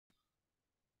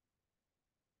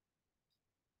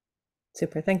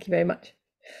Super, thank you very much.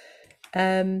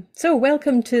 So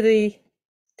welcome to the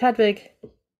TDWG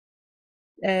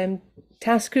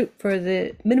task group for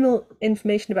the minimal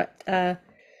information about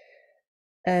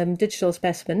digital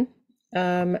specimen.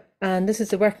 And this is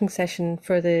the working session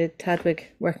for the TDWG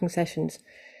working sessions.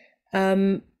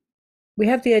 We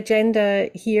have the agenda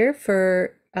here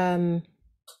for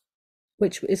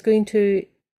which is going to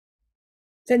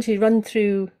essentially run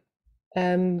through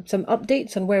some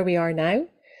updates on where we are now.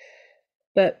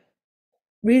 But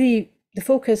really the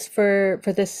focus for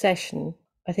this session,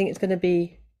 I think it's going to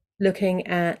be looking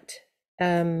at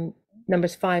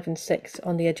numbers 5 and 6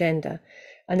 on the agenda.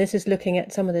 And this is looking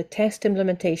at some of the test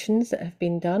implementations that have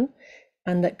been done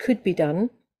and that could be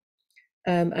done,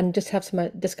 and just have some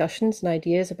discussions and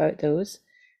ideas about those,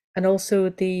 and also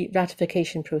the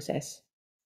ratification process.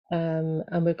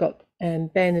 And we've got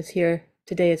Ben is here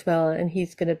today as well, and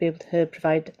he's going to be able to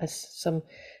provide us some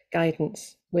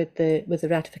guidance with the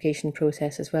ratification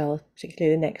process as well,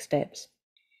 particularly the next steps.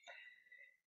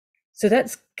 So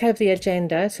that's kind of the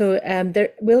agenda. So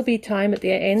there will be time at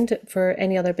the end for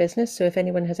any other business. So if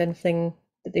anyone has anything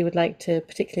that they would like to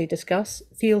particularly discuss,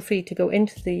 feel free to go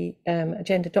into the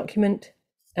agenda document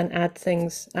and add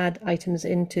items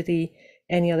into the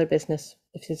any other business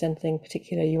if there's anything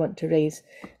particular you want to raise,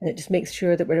 and it just makes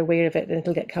sure that we're aware of it and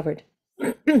it'll get covered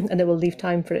and it will leave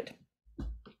time for it.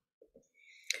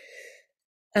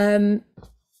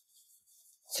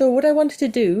 So what I wanted to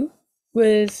do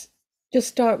was just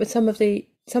start with some of the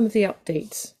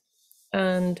updates,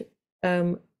 and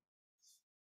I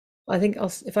think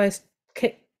if I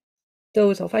kick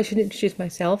those off, I should introduce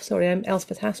myself. Sorry, I'm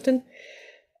Elspeth Haston.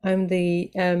 I'm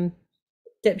the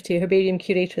Deputy Herbarium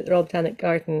Curator at the Royal Botanic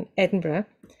Garden, Edinburgh,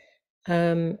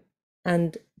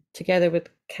 and together with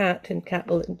Kat, and Kat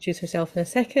will introduce herself in a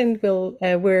second,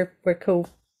 we're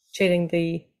co-chairing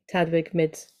the TDWG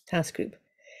MIDS task group.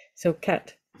 So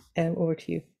Kat, over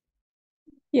to you.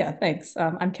 Yeah, thanks.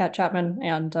 I'm Kat Chapman,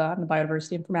 and I'm the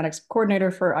Biodiversity Informatics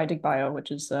Coordinator for iDigBio,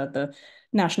 which is the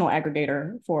national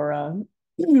aggregator for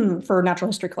for natural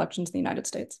history collections in the United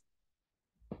States.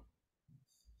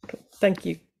 Thank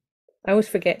you. I always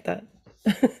forget that.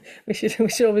 we should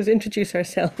always introduce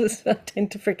ourselves. I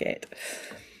tend to forget.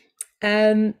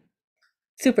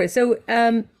 Super. So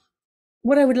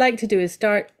what I would like to do is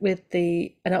start with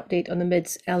an update on the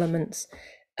MIDS elements.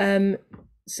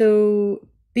 So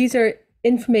these are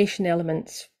information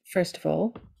elements, first of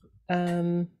all,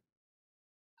 and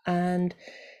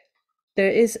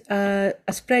there is a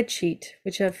spreadsheet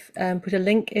which I've put a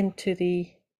link into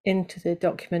the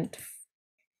document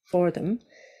for them.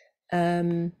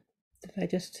 If I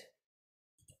just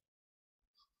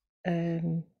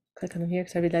click on them here,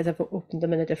 because I realize I've opened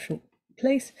them in a different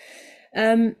place.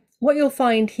 What you'll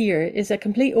find here is a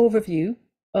complete overview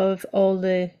of all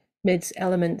the MIDS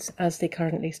elements as they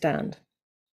currently stand.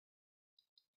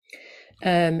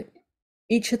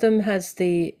 Each of them has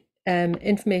the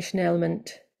information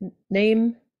element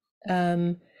name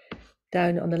down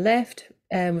on the left.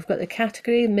 We've got the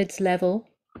category, MIDS level,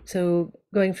 so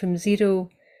going from 0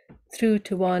 through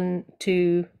to 1,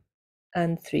 2,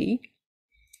 and 3.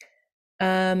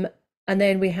 And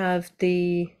then we have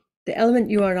the element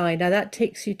URI. Now that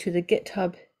takes you to the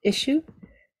GitHub issue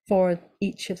for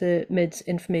each of the MIDS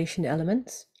information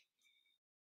elements.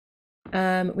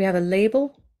 We have a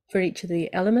label for each of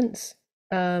the elements,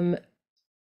 and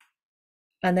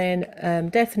then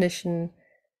definition,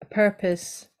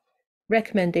 purpose,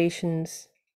 recommendations,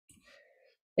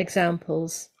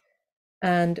 examples,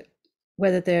 and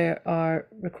whether they are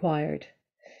required.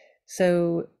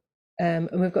 So and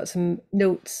we've got some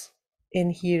notes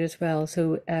in here as well.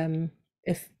 So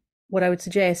if what I would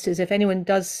suggest is if anyone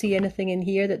does see anything in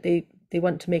here that they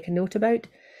want to make a note about,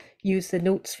 use the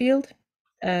notes field,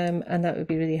 and that would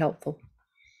be really helpful.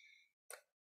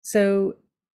 So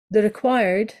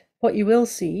what you will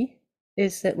see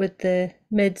is that with the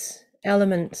MIDS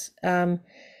elements,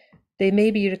 they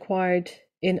may be required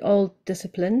in all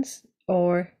disciplines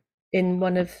or in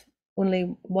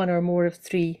only one or more of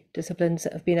 3 disciplines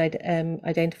that have been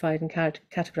identified and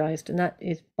categorized, and that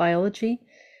is biology,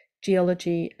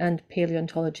 geology, and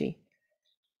paleontology.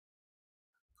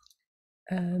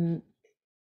 So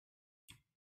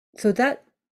that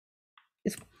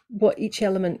is what each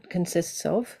element consists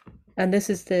of, and this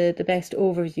is the best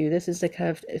overview. This is the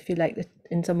kind of, if you like,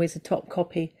 in some ways the top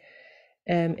copy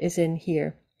is in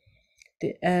here.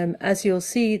 As you'll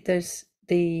see, there's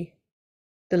the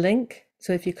link.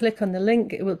 So if you click on the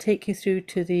link, it will take you through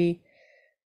to the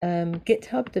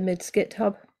GitHub, the MIDS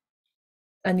GitHub,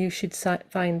 and you should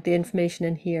find the information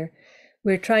in here.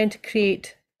 We're trying to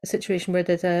create a situation where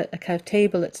there's a kind of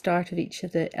table at start of each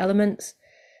of the elements.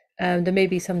 There may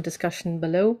be some discussion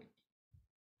below,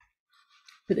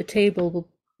 but the table will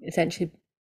essentially,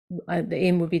 the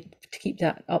aim will be to keep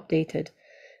that updated.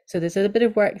 So there's a bit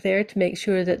of work there to make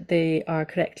sure that they are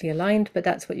correctly aligned, but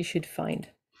that's what you should find.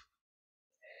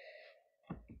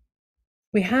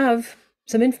 We have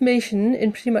some information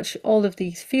in pretty much all of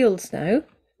these fields now,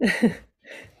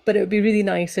 but it would be really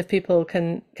nice if people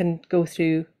can go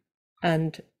through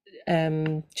and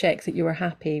check that you are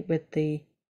happy with the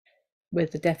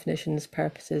definitions,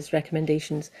 purposes,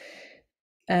 recommendations.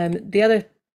 The other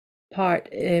part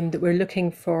that we're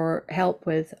looking for help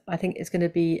with, I think, is going to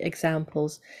be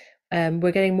examples.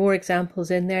 We're getting more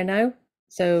examples in there now,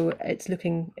 so it's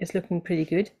looking pretty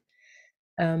good.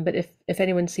 But if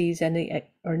anyone sees any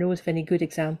or knows of any good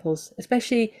examples,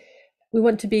 especially we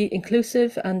want to be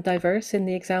inclusive and diverse in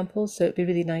the examples, so it'd be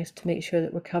really nice to make sure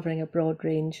that we're covering a broad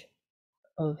range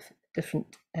of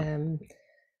different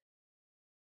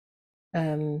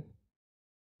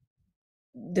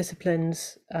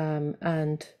disciplines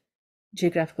and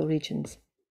geographical regions.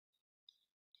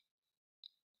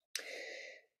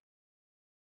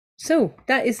 So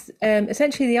that is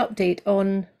essentially the update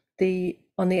on the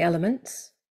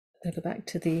elements. I'll go back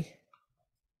to the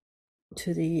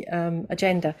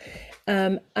agenda,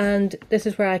 and this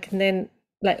is where I can then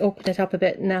open it up a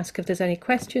bit and ask if there's any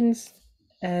questions,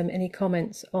 any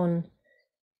comments on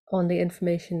the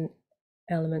information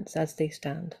elements as they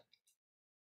stand.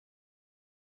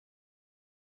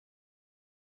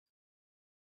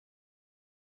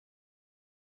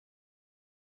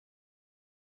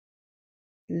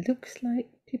 Looks like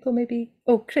people maybe.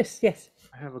 Oh, Chris, yes.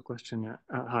 I have a question.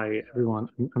 Hi, everyone.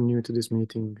 I'm new to this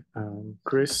meeting.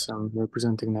 Chris, I'm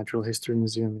representing Natural History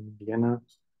Museum in Vienna.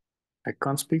 I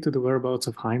can't speak to the whereabouts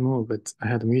of Heimo, but I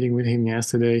had a meeting with him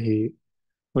yesterday. He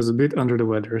was a bit under the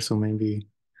weather, so maybe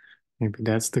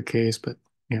that's the case, but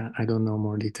yeah, I don't know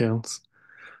more details.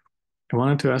 I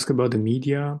wanted to ask about the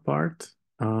media part.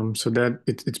 So that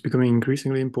it's becoming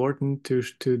increasingly important to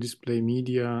display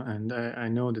media, and I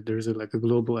know that there's a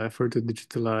global effort to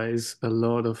digitalize a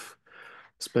lot of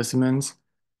specimens.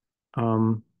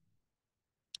 And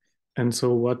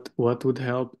so what would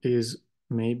help is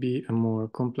maybe a more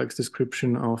complex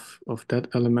description of that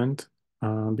element,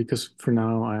 because for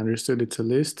now I understood it's a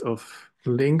list of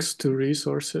links to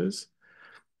resources,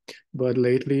 but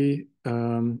lately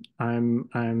I'm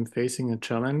facing a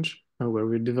challenge where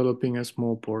we're developing a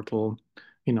small portal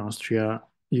in Austria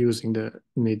using the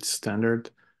MID standard.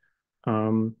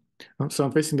 So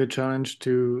I'm facing the challenge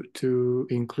to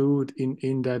include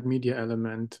in that media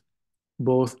element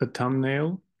both a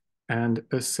thumbnail and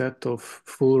a set of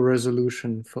full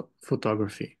resolution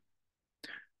photography.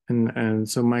 And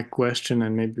so my question,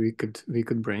 and maybe we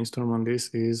could brainstorm on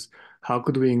this, is how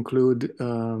could we include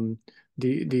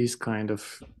these kind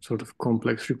of sort of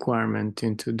complex requirement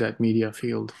into that media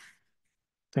field?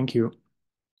 Thank you.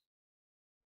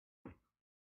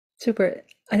 Super.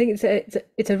 I think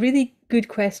it's a really good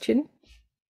question.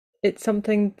 It's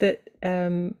something that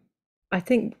I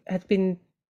think has been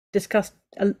discussed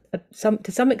to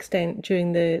some extent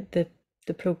during the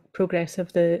progress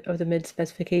of the MID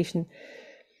specification.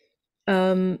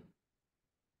 And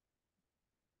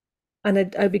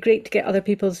it'd be great to get other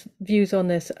people's views on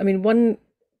this. I mean, one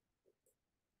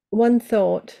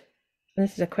thought, and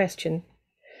this is a question,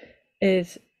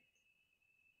 is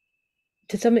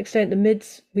to some extent the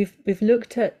MIDs, we've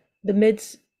looked at the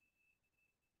MIDs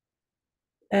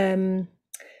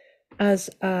as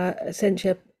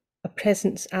essentially a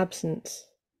presence absence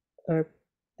or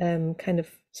kind of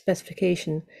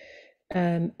specification,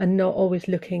 and not always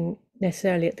looking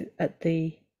necessarily at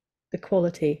the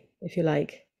quality, if you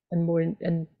like, and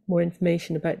more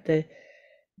information about the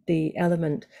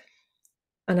element.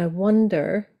 And I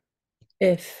wonder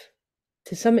if,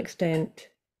 to some extent,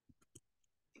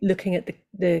 looking at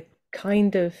the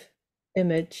kind of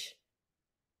image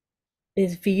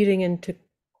is veering into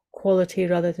quality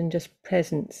rather than just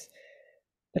presence.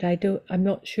 But I'm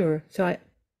not sure. So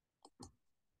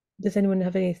does anyone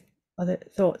have any other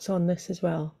thoughts on this as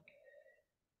well?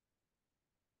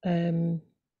 Yeah,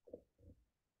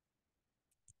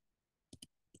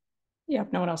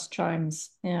 if no one else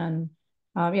chimes in.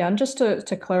 Yeah, and just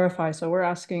to clarify, so we're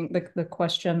asking the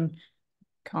question,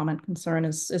 comment, concern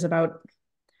is about,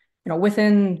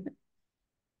 within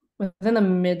the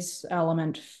MIDS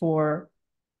element for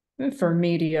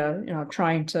media,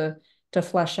 trying to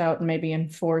flesh out and maybe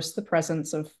enforce the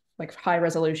presence of high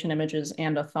resolution images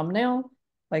and a thumbnail.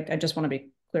 I just want to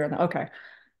be clear on that. Okay.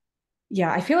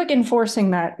 Yeah, I feel like enforcing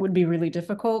that would be really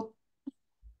difficult.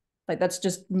 Like, that's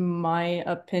just my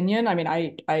opinion. I mean,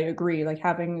 I agree, like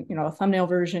having, a thumbnail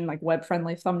version, like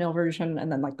web-friendly thumbnail version,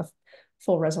 and then like the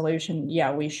full resolution.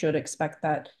 Yeah, we should expect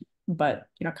that. But,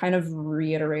 kind of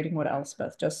reiterating what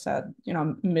Elspeth just said,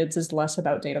 MIDS is less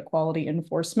about data quality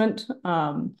enforcement.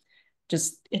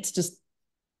 It's just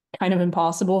kind of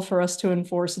impossible for us to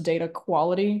enforce data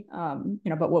quality.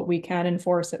 But what we can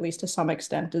enforce, at least to some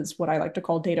extent, is what I like to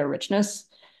call data richness.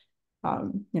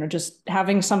 Just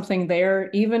having something there,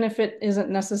 even if it isn't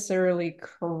necessarily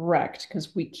correct,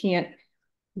 because we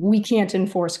can't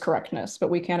enforce correctness, but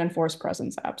we can enforce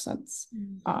presence absence.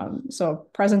 So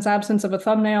presence absence of a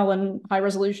thumbnail and high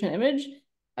resolution image,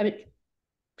 I mean,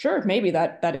 sure, maybe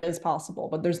that is possible,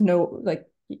 but there's no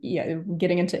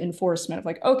getting into enforcement of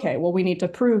like, okay, well, we need to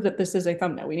prove that this is a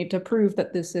thumbnail. We need to prove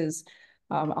that this is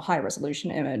a high resolution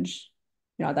image.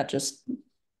 That just,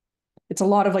 it's a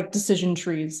lot of like decision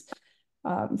trees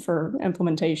for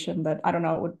implementation that I don't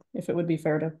know if it would be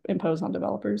fair to impose on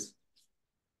developers.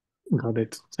 Got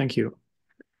it. Thank you.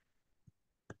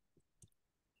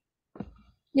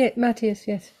 Yeah, Matthias,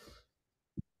 yes.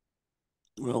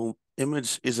 Well,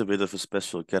 image is a bit of a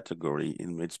special category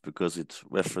in MIDS because it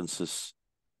references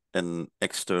an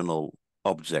external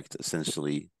object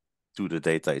essentially to the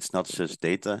data. It's not just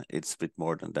data, it's a bit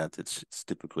more than that. It's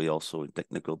typically also in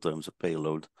technical terms a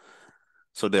payload.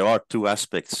 So there are two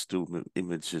aspects to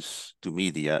images, to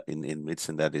media in MIDS,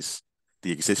 and that is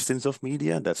the existence of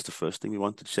media. That's the first thing we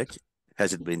want to check.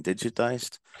 Has it been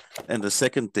digitized? And the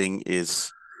second thing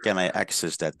is, can I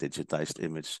access that digitized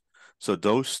image? So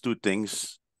those two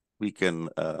things we can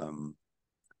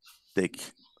take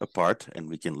apart and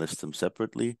we can list them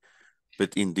separately.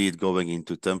 But indeed, going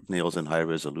into thumbnails and high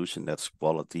resolution, that's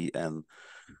quality. And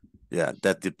yeah,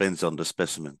 that depends on the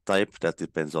specimen type. That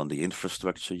depends on the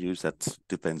infrastructure used. That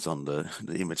depends on the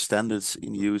image standards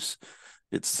in use.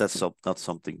 That's not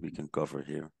something we can cover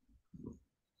here.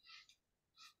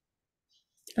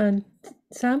 And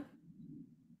Sam?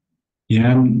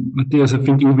 Yeah, Matthias, I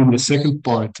think even the second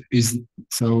part is,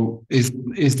 so is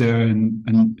there an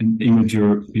image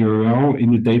URL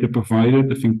in the data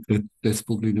provided? I think that's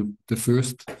probably the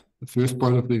first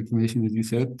part of the information that you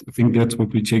said. I think that's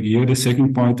what we check here. The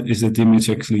second part is that the image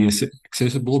actually is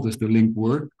accessible. Does the link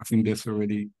work? I think that's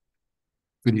already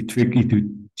pretty tricky to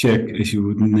check, as you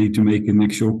would need to make an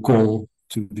actual call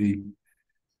to the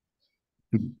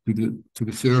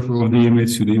server of the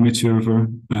image, to the image server,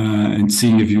 and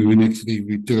see if you can actually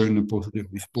return a positive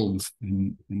response.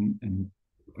 And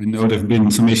I know there have been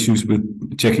some issues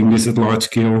with checking this at large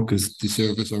scale because the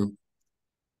servers are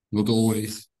not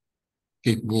always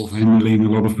capable of handling a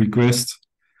lot of requests.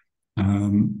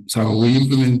 So we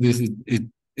implement this.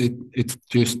 It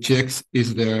just checks,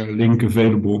 is there a link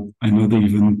available, and not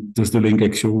even does the link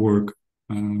actually work.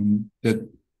 That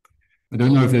I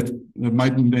don't know if that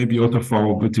might maybe also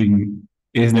fall between,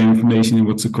 is there information and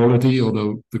what's the quality,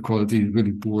 although the quality is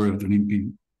really poor, the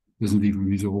link doesn't even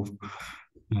resolve.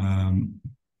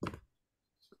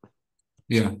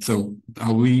 Yeah, so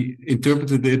how we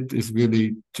interpreted it is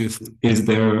really just, is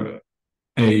there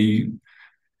a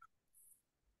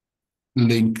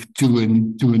link to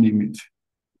an image?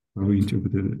 How we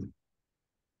interpreted it.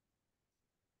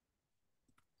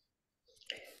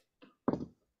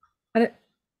 And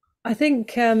I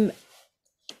think the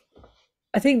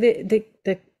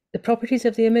properties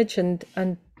of the image, and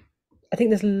I think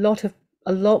there's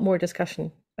a lot more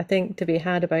discussion, I think, to be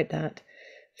had about that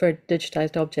for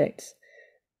digitized objects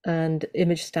and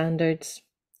image standards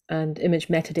and image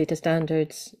metadata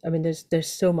standards. I mean, there's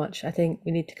so much I think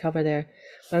we need to cover there.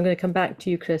 But I'm going to come back to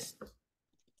you, Chris,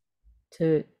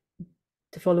 to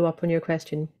follow up on your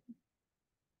question.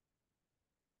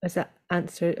 Has that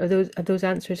answer, have those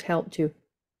answers helped you?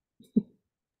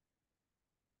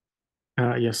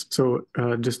 Yes. So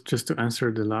just to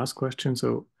answer the last question,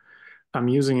 so I'm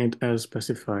using it as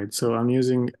specified. So I'm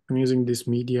using this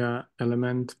media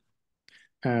element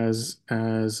as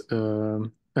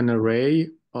an array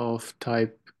of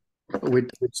type with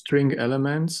string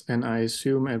elements, and I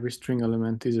assume every string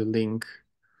element is a link,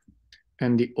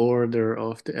 and the order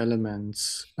of the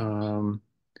elements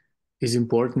is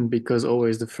important because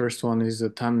always the first one is a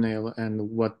thumbnail, and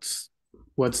what's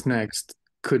next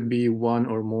could be one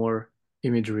or more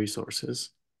image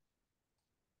resources,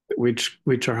 which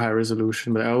are high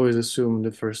resolution, but I always assume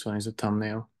the first one is a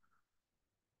thumbnail.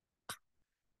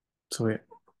 So yeah.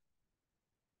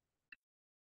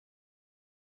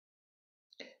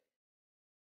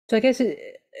 So I guess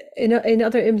in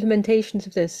other implementations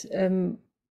of this,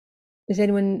 is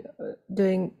anyone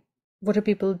what are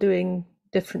people doing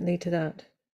differently to that?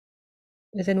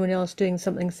 Is anyone else doing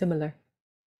something similar?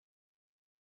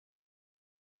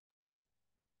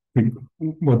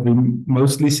 What we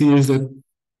mostly see is that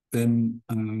then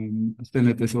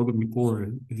standard as Audubon Core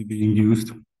is being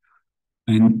used.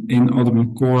 And in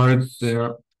Audubon Core,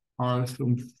 there are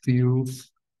some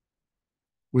fields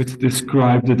which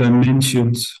describe the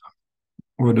dimensions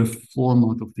or the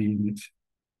format of the image.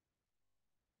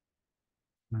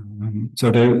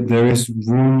 So there is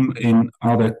room in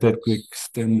other TDWG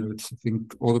standards. I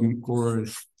think Audubon Core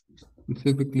is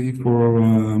specifically for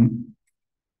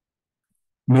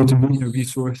multimedia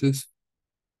resources.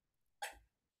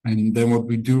 And then what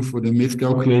we do for the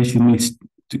miscalculation is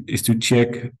to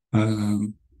check,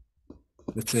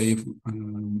 let's say,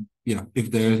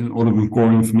 if there is an Audubon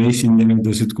Core information there,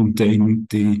 does it contain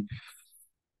the?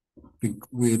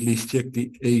 We at least check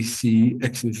the AC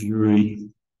accessory.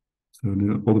 So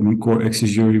the Audubon Core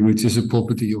accessory, which is a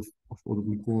property of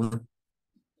Audubon Core.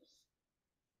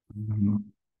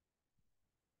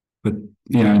 But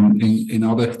yeah, in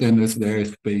other standards, there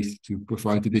is space to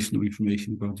provide additional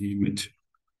information about the image.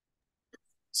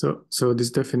 So this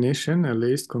definition, at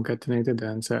least concatenated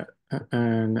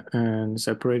and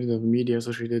separated of media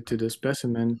associated to the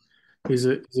specimen, is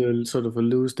a sort of a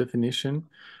loose definition,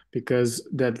 because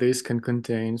that list can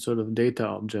contain sort of data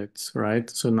objects, right?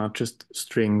 So not just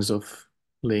strings of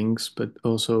links, but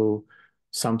also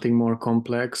something more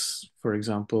complex. For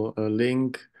example, a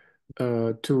link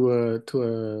to a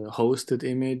hosted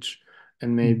image,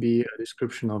 and maybe a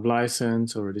description of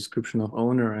license or a description of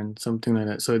owner and something like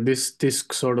that. So this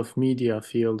sort of media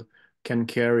field can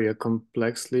carry a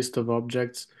complex list of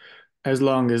objects, as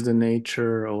long as the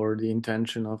nature or the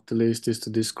intention of the list is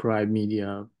to describe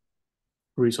media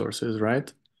resources,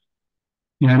 right?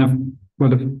 Yeah, and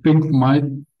what I think might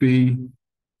be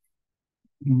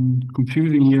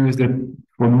confusing here is that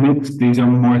for MIT, these are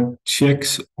more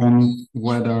checks on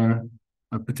whether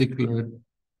a particular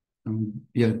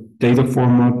data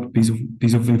format, piece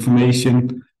of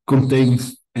information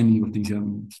contains any of these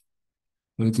elements.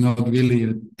 So it's not really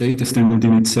a data standard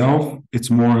in itself.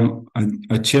 It's more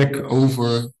a check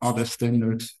over other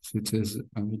standards, such as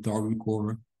Darwin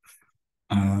Core,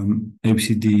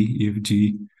 ABCD,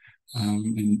 EFG,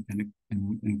 and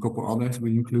a couple others we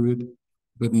included,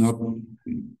 but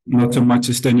not so much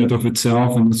a standard of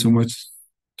itself, and not so much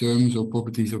terms or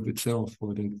properties of itself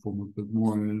for the format, but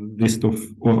more a list of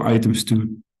items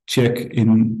to check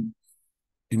in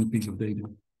a piece of data.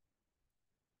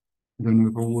 I don't know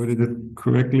if I worded it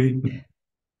correctly. But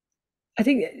I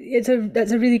think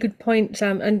that's a really good point,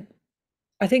 Sam, and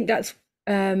I think that's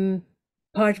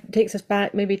takes us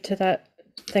back maybe to that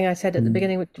thing I said at the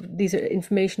beginning. Which these are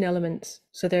information elements,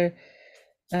 so they're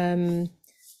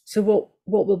so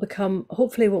what will become,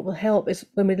 hopefully what will help is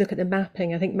when we look at the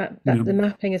mapping. I think the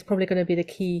mapping is probably going to be the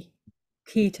key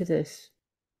to this.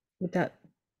 Would that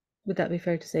be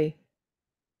fair to say?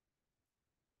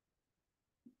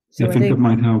 So I think that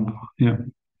might help. Yeah.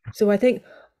 So I think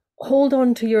hold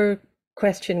on to your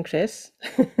question, Chris.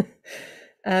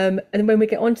 And when we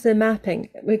get onto the mapping,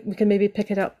 we can maybe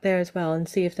pick it up there as well and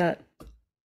see if that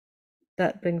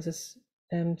brings us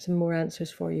some more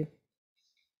answers for you.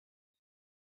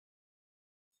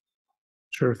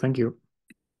 Sure, thank you.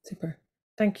 Super,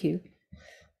 thank you.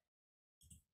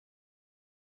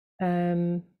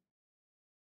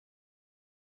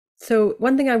 So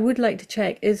one thing I would like to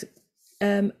check is,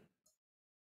 I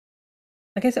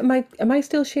guess, am I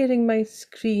still sharing my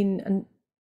screen, and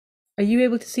are you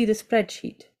able to see the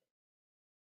spreadsheet?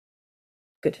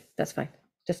 Good, that's fine.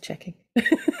 Just checking.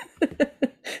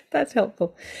 That's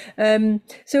helpful.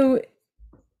 So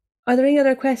are there any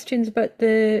other questions about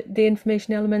the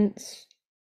information elements,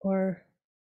 or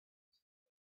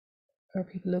are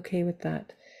people okay with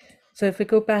that? So if we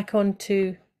go back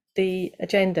onto the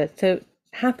agenda, so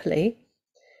happily,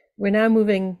 we're now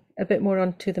moving a bit more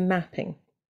onto the mapping.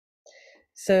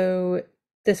 So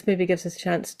this maybe gives us a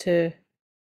chance to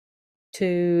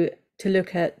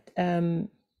look at an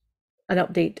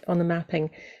update on the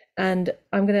mapping. And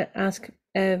I'm going to ask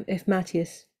if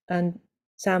Matthias and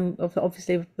Sam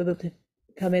obviously will be able to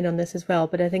come in on this as well.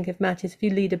 But I think if Matthias, if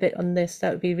you lead a bit on this,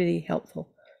 that would be really helpful.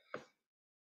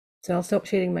 So I'll stop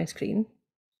sharing my screen.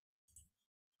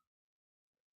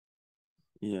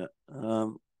 Yeah.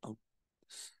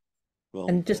 Well,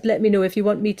 and just let me know if you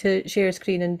want me to share a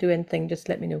screen and do anything. Just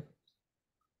let me know.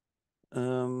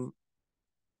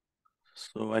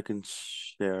 So I can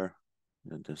share.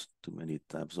 There's too many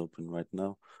tabs open right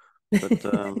now, but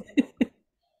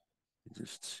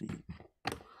just see.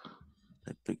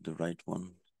 I picked the right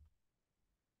one.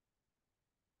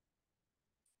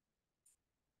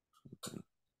 Okay.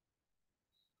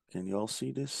 Can you all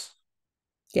see this?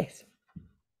 Yes.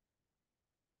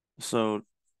 So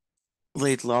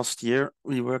late last year,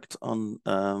 we worked on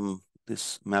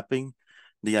this mapping.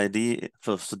 The idea,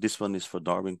 so this one is for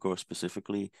Darwin Core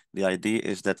specifically. The idea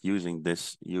is that using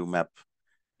this, you map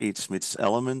each MITS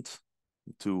element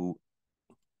to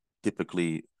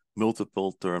typically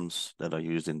multiple terms that are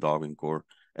used in Darwin Core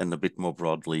and a bit more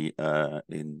broadly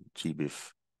in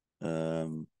GBIF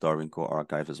Darwin Core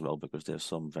archive as well, because there's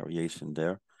some variation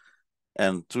there.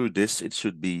 And through this, it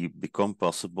should become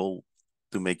possible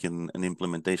to make an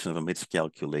implementation of a MITS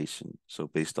calculation. So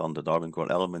based on the Darwin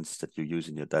Core elements that you use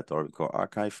in your Darwin Core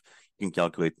archive, you can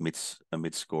calculate a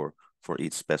MITS score for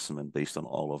each specimen based on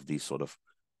all of these sort of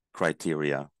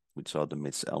criteria, which are the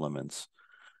MITS elements.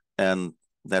 And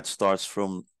that starts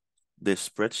from this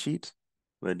spreadsheet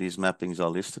where these mappings are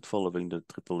listed following the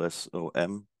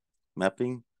SSOM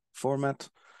mapping format.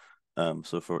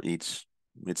 So for each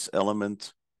MITS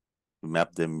element, we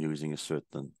map them using a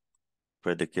certain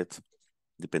predicate,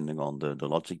 depending on the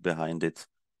logic behind it,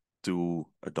 to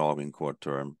a Darwin Core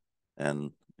term.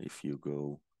 And if you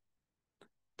go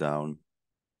down,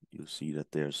 you see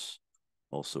that there's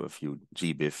also a few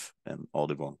GBIF and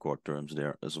Audubon Core terms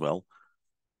there as well.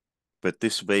 But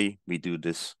this way, we do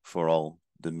this for all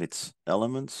the MITS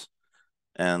elements.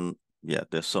 And yeah,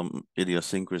 there's some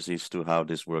idiosyncrasies to how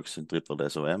this works in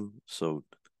SSOM. So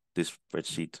this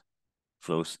spreadsheet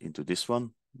flows into this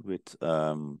one with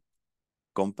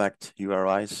compact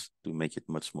URIs to make it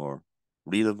much more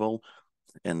readable.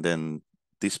 And then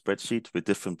this spreadsheet with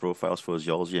different profiles for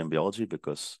zoology and biology,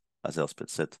 because as Elspeth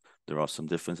said, there are some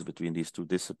differences between these two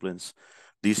disciplines.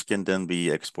 These can then be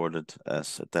exported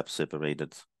as a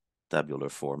tab-separated tabular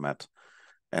format.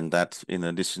 And that, in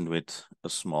addition with a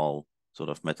small sort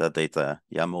of metadata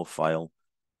YAML file,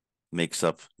 makes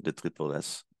up the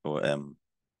SSOM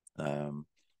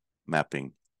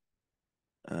mapping.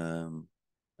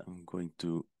 I'm going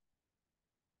to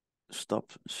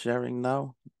stop sharing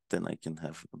now. Then I can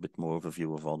have a bit more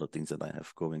overview of all the things that I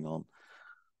have going on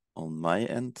my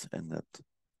end, and that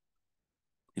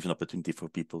gives an opportunity for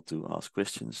people to ask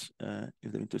questions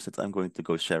if they're interested. I'm going to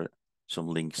go share some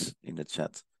links in the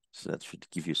chat, so that should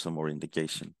give you some more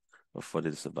indication of what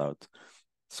it's about.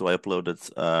 So I uploaded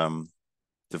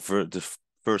the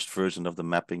first version of the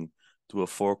mapping to a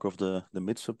fork of the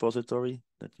MITS repository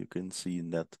that you can see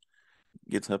in that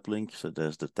GitHub link. So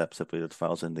there's the tab separated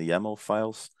files and the YAML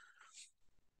files.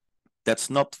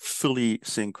 That's not fully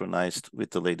synchronized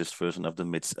with the latest version of the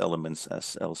MITS elements,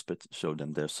 as Elspeth showed,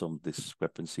 and there's some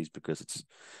discrepancies because it's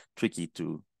tricky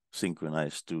to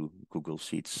synchronize to Google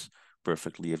Sheets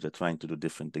perfectly if they're trying to do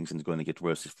different things, and it's going to get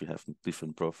worse if we have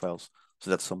different profiles. So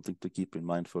that's something to keep in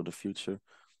mind for the future.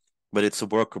 But it's a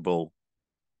workable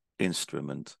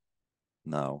instrument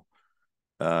now.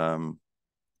 And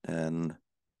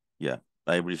yeah,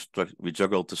 we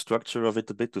juggled the structure of it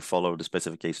a bit to follow the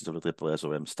specifications of the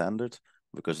SSOM standard,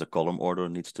 because the column order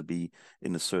needs to be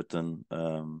in a certain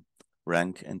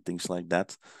rank and things like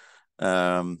that.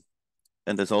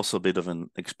 And there's also a bit of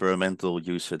an experimental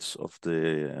usage of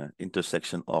the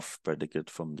intersection of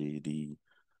predicate from the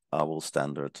OWL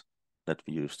standard that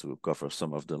we use to cover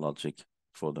some of the logic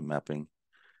for the mapping.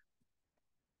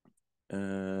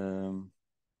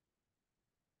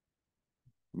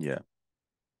 Yeah.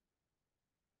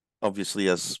 Obviously,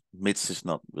 as MITS is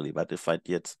not really ratified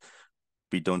yet,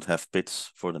 we don't have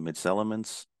bits for the MITS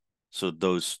elements, so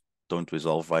those don't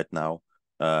resolve right now.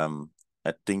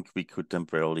 I think we could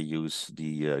temporarily use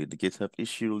the GitHub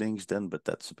issue links then, but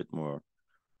that's a bit more,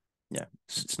 yeah,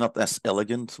 it's not as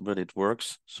elegant, but it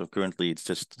works. So currently it's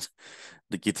just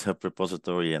the GitHub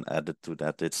repository, and added to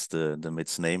that it's the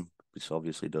MITS name, which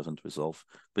obviously doesn't resolve,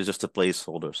 but it's just a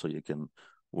placeholder so you can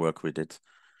work with it.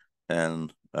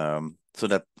 And so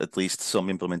that at least some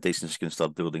implementations can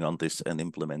start building on this and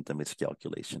implement the MITS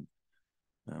calculation,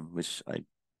 which I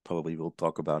probably will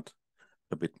talk about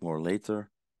a bit more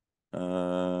later.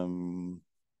 Yeah,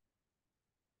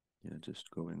 just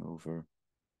going over.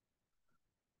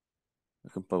 I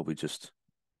can probably just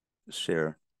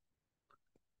share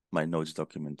my notes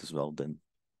document as well, then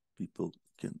people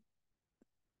can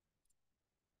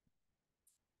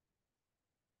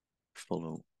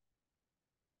follow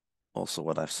also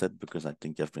what I've said, because I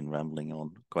think I've been rambling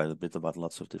on quite a bit about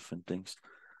lots of different things.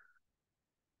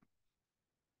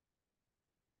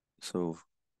 So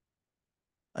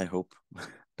I hope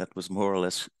that was more or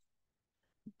less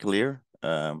clear.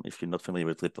 If you're not familiar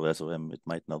with SSOM, it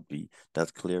might not be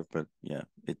that clear, but yeah,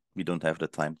 we don't have the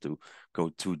time to go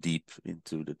too deep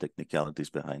into the technicalities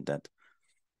behind that.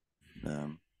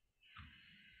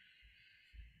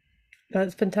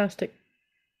 That's fantastic.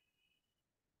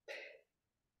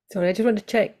 Sorry, I just want to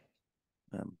check.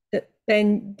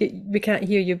 Ben, we can't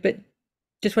hear you, but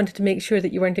just wanted to make sure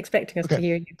that you weren't expecting us to Okay.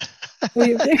 hear you.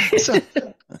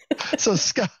 So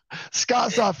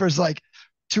Scott's offers like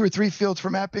 2 or 3 fields for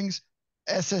mappings.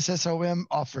 SSSOM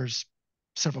offers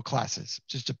several classes,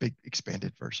 just a big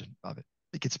expanded version of it.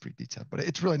 It gets pretty detailed, but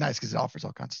it's really nice because it offers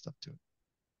all kinds of stuff to it.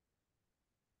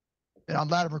 And on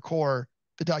Latimer Core,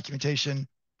 the documentation,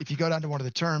 if you go down to one of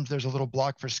the terms, there's a little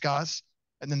block for SCOS,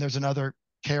 and then there's another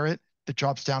caret that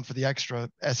drops down for the extra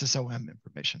SSOM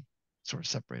information. Sort of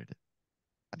separated it.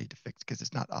 I need to fix because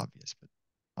it's not obvious, but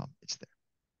it's there.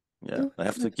 Yeah, I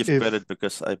have to give credit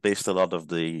because I based a lot of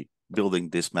the building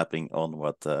this mapping on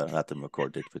what Latimer Core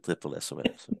did with triple SOM.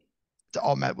 So. It's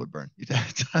all Matt Woodburn.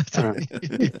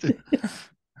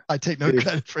 I take no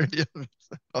credit for any of it.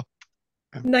 So.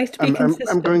 Nice to be consistent.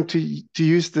 I'm going to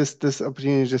use this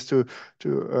opportunity just to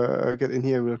get in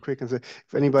here real quick and say,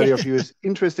 if anybody of you is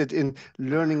interested in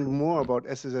learning more about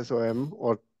SSSOM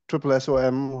or triple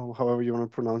SOM, however you want to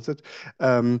pronounce it,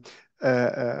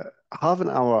 half an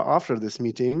hour after this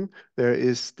meeting, there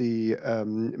is the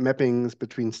mappings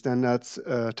between standards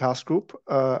task group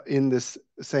in this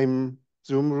same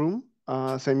Zoom room,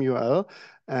 same URL,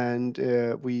 and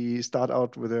we start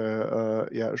out with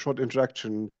a short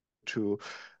introduction to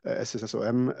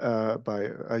SSSOM by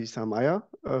Aisa Meyer,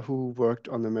 who worked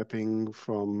on the mapping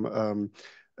from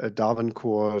Darwin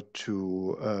Core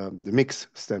to the mix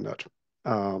standard.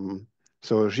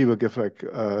 So she will give like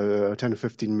 10 to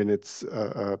 15 minutes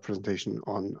presentation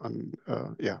on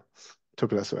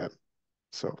triple SOM.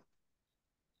 So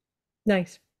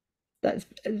nice.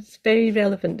 It's very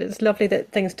relevant. It's lovely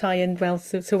that things tie in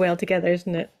so well together,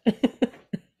 isn't it?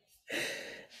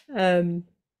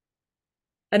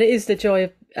 And it is the joy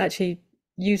of actually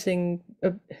using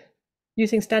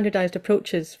standardized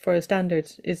approaches for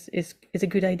standards is a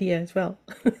good idea as well.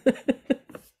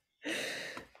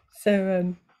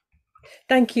 So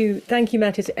thank you,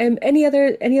 Mattis. Any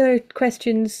other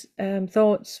questions,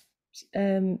 thoughts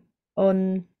on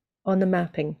the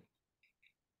mapping?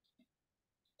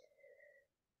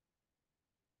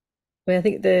 Well, I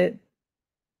think the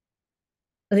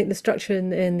structure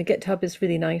in the GitHub is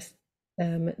really nice.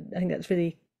 I think that's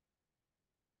really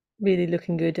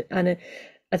looking good, and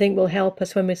I think will help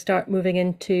us when we start moving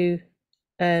into.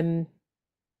 We're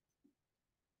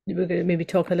going to maybe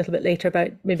talk a little bit later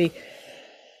about maybe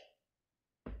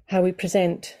how we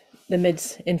present the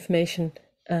MIDS information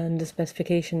and the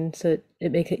specification, so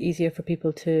it make it easier for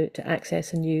people to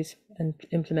access and use and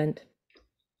implement.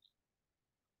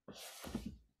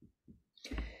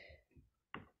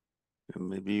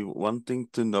 Maybe one thing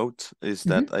to note is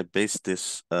that I based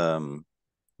this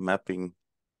mapping,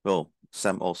 well,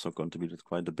 Sam also contributed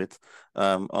quite a bit,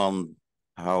 on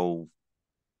how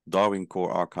Darwin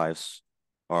Core archives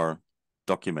are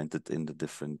documented in the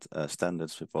different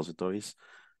standards repositories.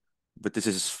 But this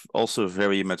is also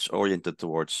very much oriented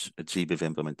towards a GBIF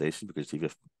implementation because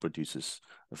GBIF produces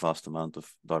a vast amount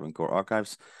of Darwin Core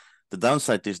archives. The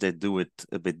downside is they do it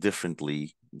a bit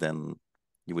differently than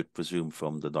you would presume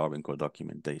from the Darwin Core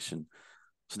documentation.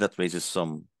 So that raises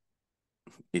some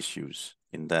issues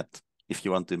in that if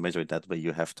you want to measure it that way,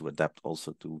 you have to adapt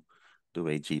also to the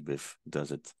way GBIF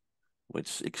does it,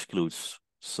 which excludes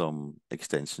some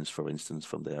extensions, for instance,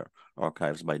 from their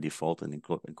archives by default and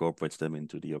incorporates them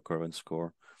into the occurrence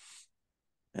core.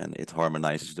 And it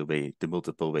harmonizes the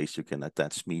multiple ways you can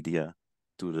attach media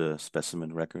to the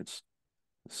specimen records.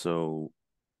 So,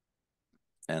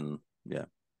 and yeah,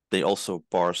 they also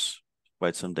parse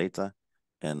quite some data,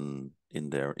 and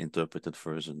in their interpreted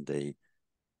version, they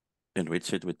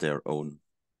enrich it with their own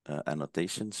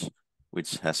annotations,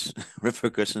 which has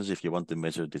repercussions if you want to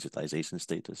measure digitization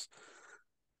status.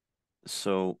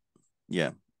 So,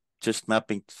 yeah, just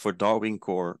mapping for Darwin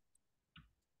Core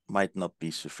might not be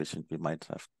sufficient. We might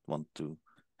have to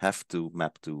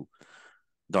map to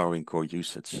Darwin Core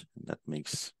usage.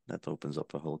 That opens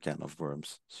up a whole can of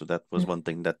worms. So that was one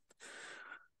thing that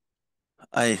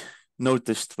I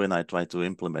noticed when I tried to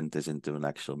implement this into an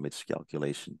actual MIDS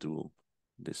calculation tool,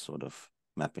 this sort of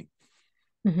mapping.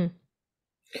 And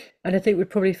I think we'd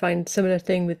probably find similar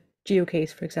thing with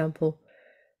GeoCase, for example.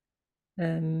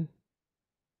 And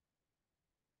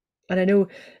I know,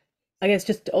 I guess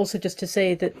just to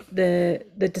say that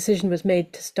the decision was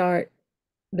made to start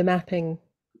the mapping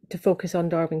to focus on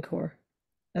Darwin Core,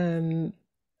 and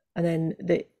then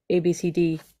the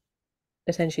ABCD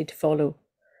essentially to follow.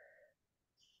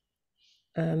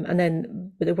 And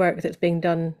then with the work that's being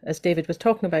done, as David was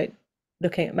talking about,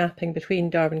 looking at mapping between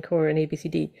Darwin Core and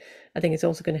ABCD, I think it's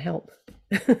also going to help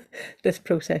this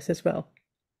process as well.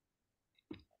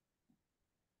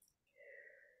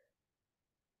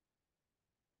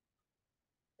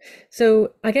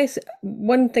 So I guess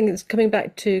one thing that's coming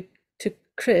back to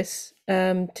Chris,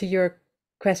 to your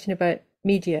question about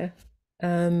media,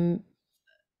 do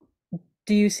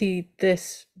you see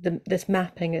this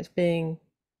mapping as being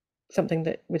something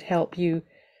that would help you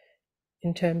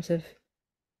in terms of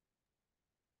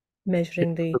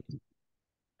measuring the?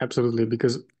 Absolutely,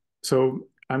 because so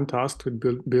I'm tasked with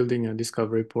building a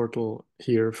discovery portal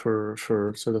here for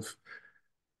sort of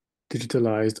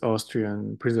digitalized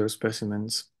Austrian preserved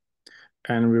specimens,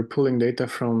 and we're pulling data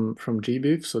from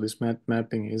GBIF. So this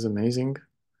mapping is amazing.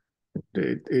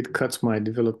 It cuts my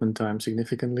development time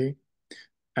significantly,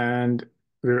 and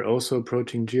we're also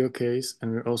approaching GeoCase,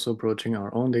 and we're also approaching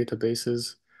our own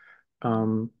databases.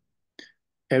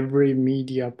 Every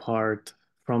media part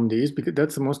from these, because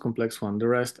that's the most complex one. The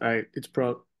rest, it's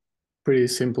pretty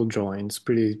simple joins,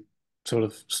 pretty sort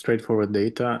of straightforward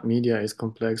data. Media is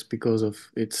complex because of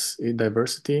its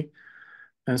diversity.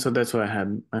 And so that's why I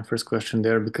had my first question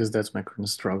there, because that's my current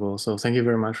struggle. So thank you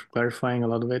very much for clarifying a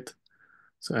lot of it.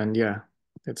 So, and yeah,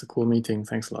 it's a cool meeting.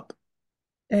 Thanks a lot.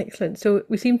 Excellent. So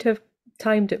we seem to have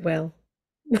timed it well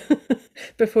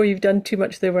before you've done too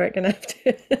much of the work and have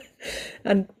to.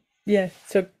 And yeah,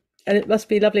 so, and it must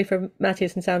be lovely for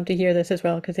Matthias and Sam to hear this as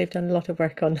well, because they've done a lot of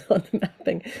work on the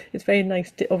mapping. It's very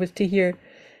nice to always to hear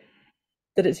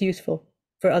that it's useful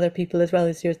for other people as well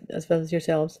as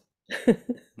yourselves.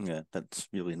 Yeah, that's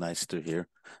really nice to hear.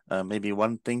 Maybe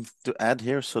one thing to add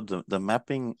here. So the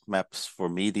mapping maps for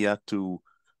media to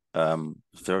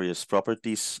various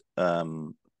properties.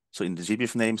 So in the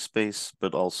GBIF namespace,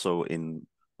 but also in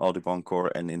Audubon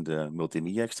Core and in the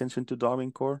multimedia extension to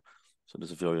Darwin Core. So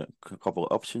there's a couple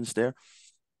of options there.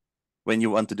 When you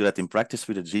want to do that in practice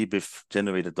with a GBIF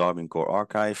generated Darwin Core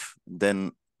archive,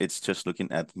 then it's just looking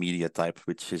at media type,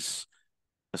 which is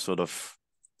a sort of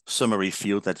summary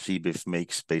field that GBIF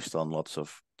makes based on lots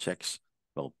of checks.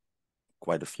 Well,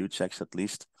 quite a few checks at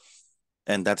least.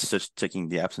 And that's just checking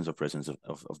the absence or presence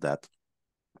of that.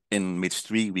 In MIDS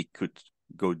 3, we could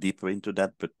go deeper into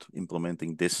that, but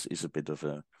implementing this is a bit of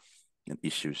an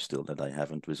issue still that I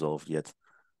haven't resolved yet.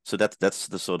 So that's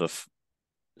the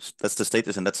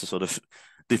status, and that's the sort of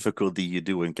difficulty you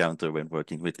do encounter when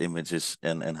working with images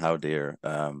and how they're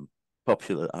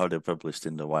popular, how they're published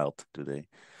in the wild today.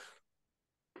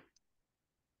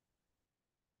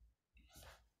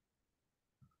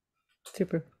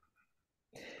 Super.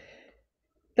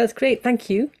 That's great. Thank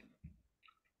you.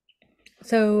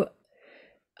 So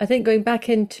I think going back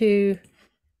into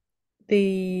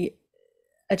the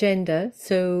agenda,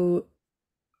 so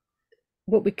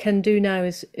what we can do now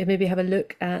is maybe have a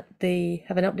look at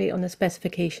have an update on the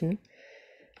specification,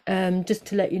 just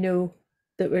to let you know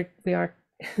that we are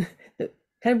that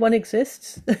kind of one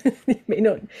exists. You may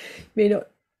not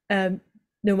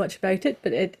know much about it,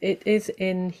 but it is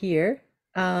in here.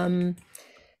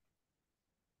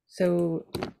 So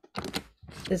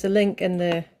there's a link in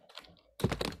the.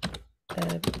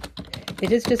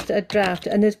 It is just a draft,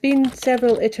 and there's been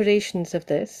several iterations of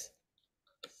this.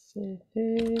 And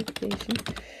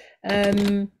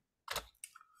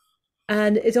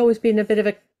it's always been a bit of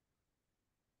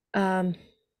a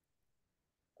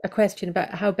question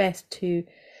about how best to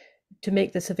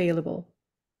make this available.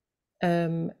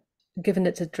 Given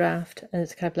it's a draft and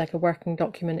it's kind of like a working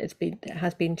document, it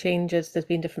has been changes. There's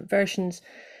been different versions.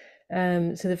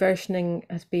 So the versioning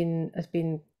has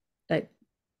been like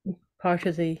part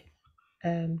of the.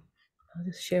 I'll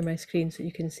just share my screen so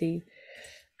you can see.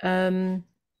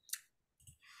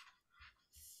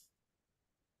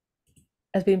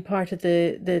 Has been part of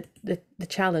the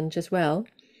challenge as well.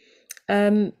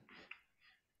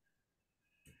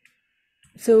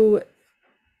 So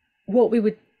what we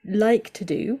would like to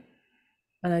do,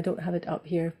 and I don't have it up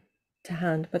here to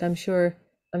hand, but I'm sure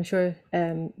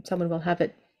someone will have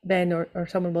it, Ben or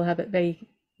someone will have it very,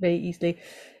 very easily,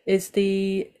 is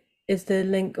the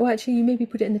link. Oh, actually, you maybe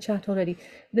put it in the chat already.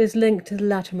 There's link to the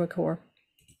Latimer core.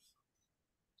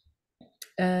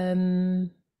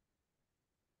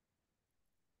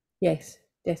 Yes,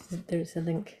 there's a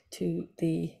link to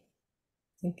the.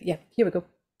 Yeah, here we go.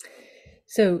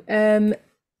 So,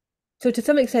 so to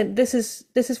some extent, this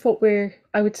is what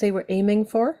I would say we're aiming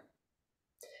for.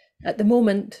 At the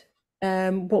moment,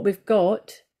 what we've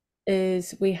got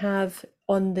is we have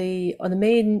on the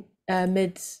main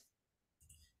MIDS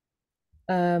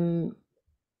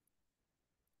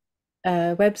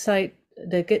website,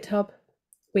 the GitHub,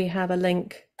 we have a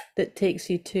link that takes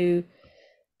you to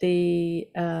the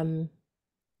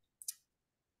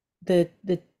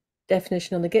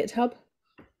definition on the GitHub,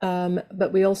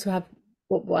 but we also have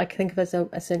what I think of as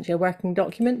essentially a working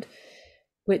document,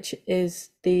 which is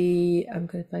I'm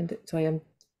going to find it. Sorry, I'm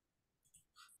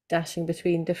dashing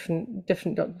between different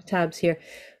tabs here.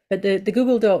 But the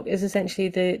Google Doc is essentially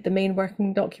the main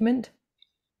working document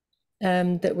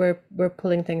that we're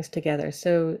pulling things together.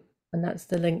 So, and that's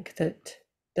the link that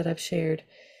I've shared.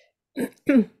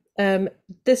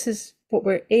 This is what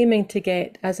we're aiming to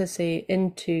get, as I say,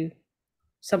 into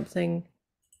something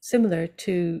similar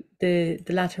to the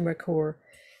Latimer core,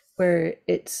 where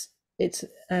it's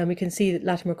we can see that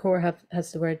Latimer core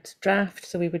has the word draft,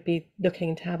 so we would be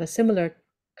looking to have a similar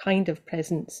kind of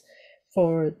presence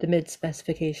for the mid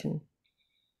specification.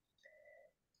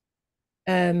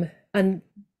 And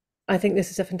I think this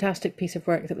is a fantastic piece of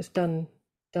work that was done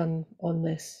on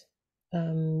this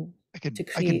to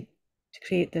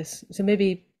create this. So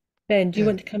maybe Ben, do you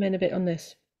want to come in a bit on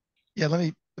this? Yeah, let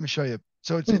me show you.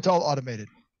 So it's all automated.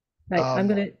 Right, I'm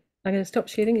gonna stop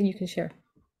sharing and you can share.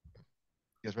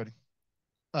 You guys ready?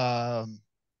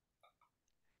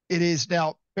 It is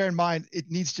now. Bear in mind,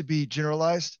 it needs to be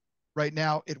generalized. Right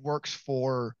now, it works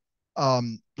for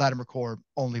Latimer core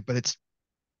only, but it's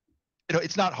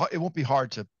not hard. It won't be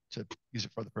hard to use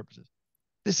it for other purposes.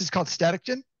 This is called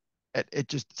StaticGen. It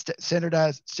just standard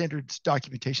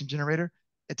documentation generator.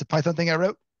 It's a Python thing I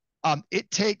wrote.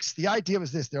 The idea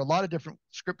was this: there are a lot of different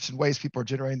scripts and ways people are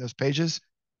generating those pages.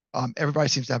 Everybody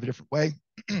seems to have a different way.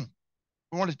 What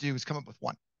we wanted to do is come up with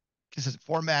one. This is a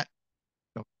format,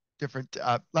 different.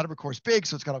 Latimer core is big,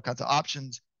 so it's got all kinds of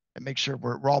options, and make sure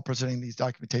we're all presenting these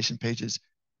documentation pages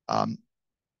in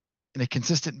a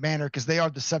consistent manner, because they are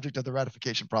the subject of the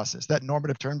ratification process. That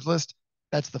normative terms list,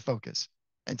 that's the focus.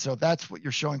 And so that's what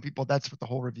you're showing people. That's what the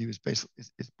whole review is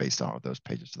based on, those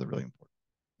pages. So they're really important.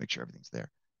 Make sure everything's there.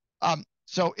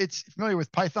 So it's familiar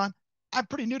with Python. I'm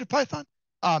pretty new to Python.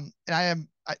 And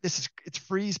it's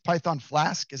Freeze. Python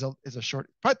Flask is a short.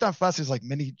 Python Flask is like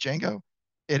mini Django.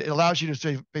 It allows you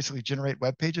to basically generate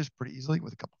web pages pretty easily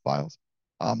with a couple files.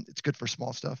 It's good for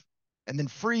small stuff. And then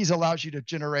Freeze allows you to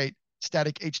generate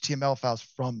static HTML files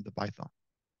from the Python.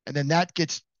 And then that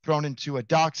gets thrown into a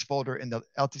docs folder in the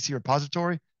LTC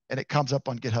repository, and it comes up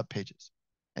on GitHub pages.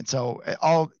 And so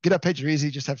all GitHub pages are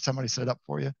easy. Just have somebody set it up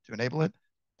for you to enable it.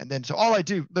 And then, so all I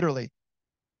do, literally,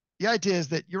 the idea is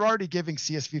that you're already giving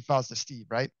CSV files to Steve,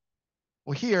 right?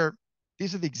 Well, here,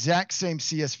 these are the exact same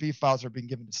CSV files that are being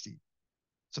given to Steve.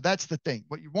 So that's the thing.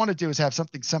 What you want to do is have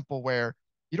something simple where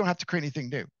you don't have to create anything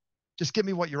new. Just give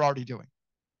me what you're already doing.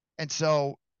 And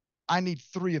so I need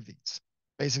 3 of these,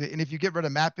 basically. And if you get rid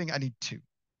of mapping, I need 2.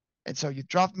 And so you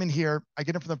drop them in here. I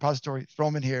get them from the repository, throw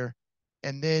them in here.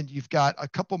 And then you've got a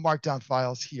couple markdown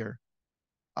files here.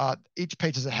 Each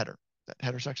page is a header, that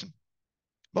header section.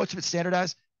 Most of it's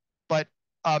standardized, but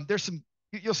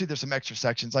you'll see there's some extra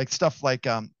sections, like stuff like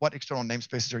what external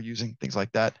namespaces are using, things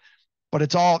like that. But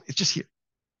it's just here.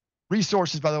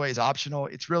 Resources, by the way, is optional.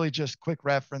 It's really just quick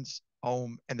reference,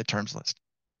 home, and the terms list,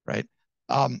 right?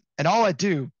 And all I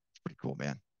do, it's pretty cool,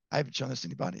 man. I haven't shown this to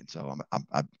anybody, and so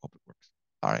I hope it works.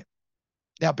 All right.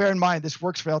 Now, bear in mind, this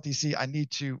works for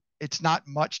LTC. It's not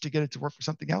much to get it to work for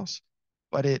something else,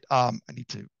 but I need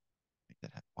to make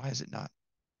that happen. Why is it not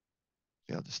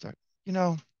failed to start?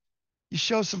 You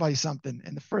show somebody something,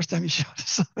 and the first time you show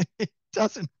something, it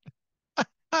doesn't.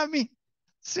 I mean,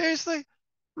 seriously?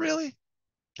 Really?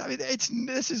 I mean,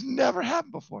 this has never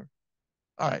happened before.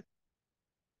 All right.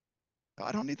 No,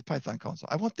 I don't need the Python console.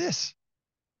 I want this.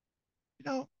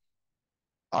 All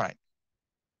right.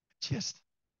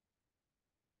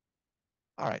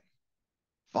 All right.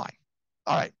 Fine.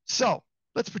 All right. So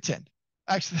let's pretend.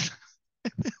 Actually,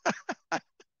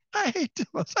 I hate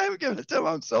demos. I haven't given a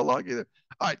demo in so long either.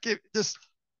 All right. Just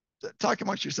talk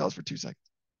amongst yourselves for 2 seconds.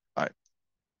 All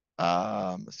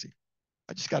right. Let's see.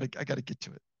 I gotta get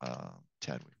to it.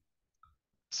 Tad,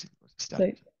 let's see.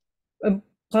 Right.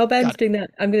 While Ben's doing that,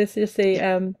 I'm going to just say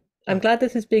I'm glad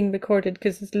this is being recorded,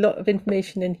 because there's a lot of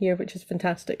information in here, which is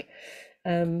fantastic.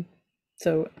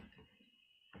 So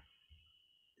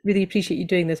really appreciate you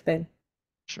doing this, Ben.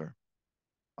 Sure.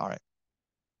 All right.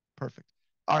 Perfect.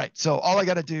 All right. So all I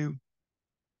got to do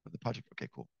for the project. Okay,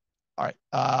 cool. All right.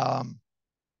 I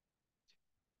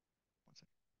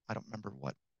don't remember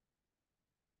what.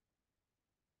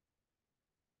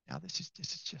 Now this is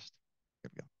just,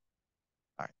 here we go.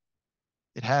 All right.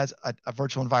 It has a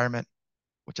virtual environment,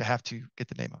 which I have to get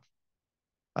the name of.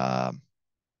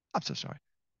 I'm so sorry.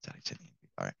 All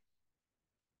right.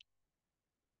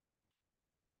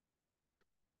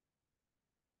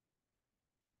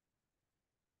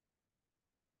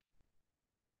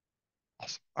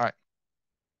 Awesome. All right.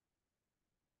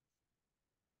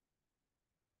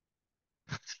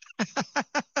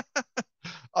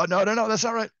 Oh, no, that's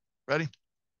not right. Ready?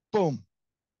 Boom.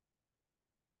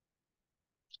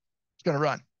 It's going to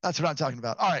run. That's what I'm talking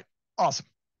about. All right. Awesome.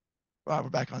 We're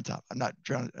back on top. I'm not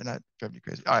driving you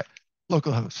crazy. All right,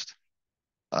 localhost,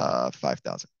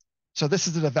 5,000. So this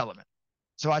is the development.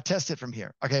 So I test it from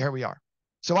here. Okay, here we are.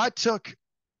 So I took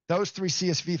those 3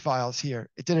 CSV files here.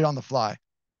 It did it on the fly.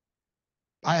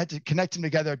 I had to connect them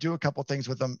together, do a couple things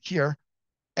with them here,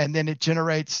 and then it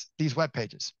generates these web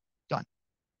pages. Done.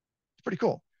 It's pretty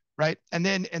cool, right? And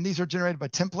these are generated by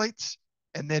templates,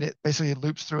 and then it basically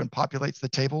loops through and populates the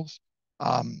tables.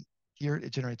 Here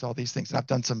it generates all these things, and I've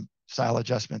done some style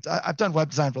adjustments. I've done web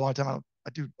design for a long time. I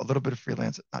do a little bit of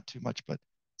freelance, not too much, but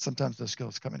sometimes those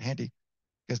skills come in handy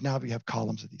because now we have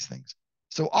columns of these things.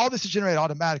 So all this is generated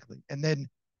automatically, and then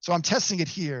so I'm testing it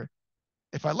here.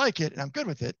 If I like it and I'm good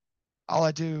with it, all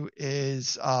I do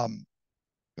is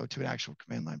go to an actual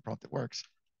command line prompt that works,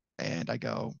 and I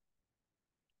go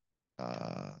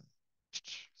app.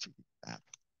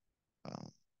 Then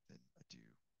I do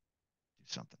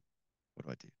something. What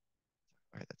do I do?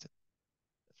 All right, that's it.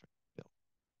 That's right. Bill.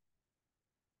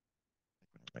 Like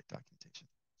when I write documentation,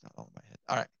 it's not all in my head.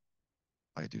 All right,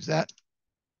 all I do is that.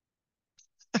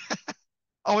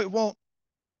 Oh, it won't.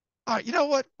 All right, you know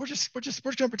what? We're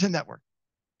gonna pretend that worked.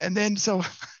 And then so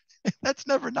that's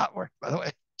never not worked, by the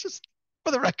way. Just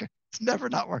for the record, it's never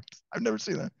not worked. I've never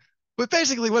seen that. But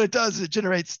basically what it does is it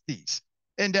generates these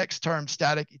index terms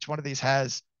static. Each one of these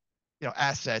has,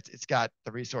 assets. It's got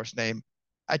the resource name.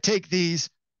 I take these,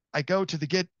 I go to the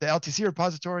LTC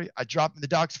repository, I drop in the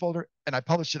docs folder, and I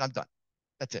publish it. I'm done.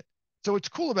 That's it. So what's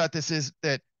cool about this is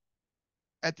that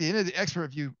at the end of the expert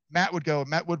review, Matt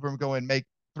Woodburn would go and make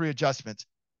 3 adjustments.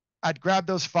 I'd grab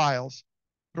those files,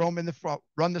 throw them in the front,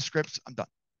 run the scripts, I'm done.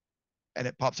 And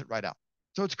it pops it right out.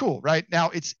 So it's cool, right? Now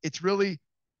it's really,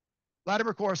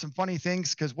 Latimer Core are some funny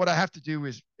things because what I have to do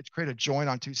is create a join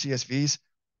on 2 CSVs,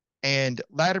 and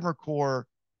Latimer Core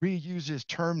reuses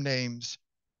term names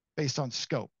based on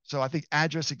scope. So I think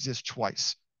address exists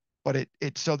twice, but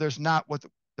so there's not what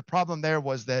the problem there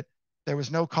was that there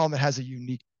was no column that has a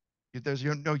unique, there's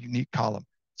no unique column.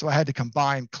 So I had to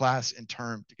combine class and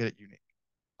term to get it unique.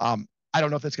 I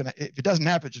don't know if if it doesn't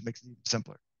happen, it just makes it even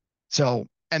simpler. So,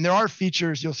 and there are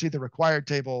features, you'll see the required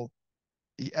table,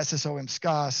 the SSOM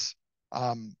SCOS,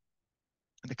 and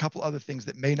a couple other things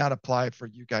that may not apply for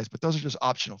you guys, but those are just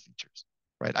optional features,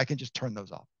 right? I can just turn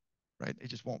those off, right? It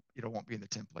just won't be in the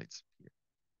templates here,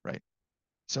 right?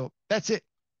 So that's it.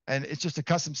 And it's just a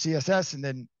custom CSS. And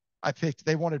then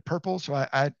they wanted purple. So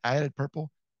I added purple.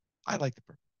 I like the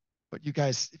purple, but you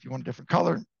guys, if you want a different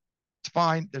color, it's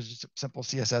fine. There's just a simple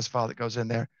CSS file that goes in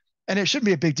there, and it shouldn't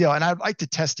be a big deal. And I'd like to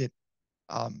test it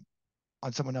on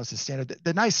someone else's standard.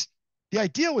 The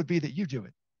ideal would be that you do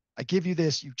it. I give you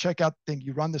this, you check out the thing,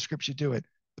 you run the scripts, you do it.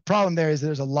 The problem there is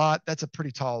there's a lot, that's a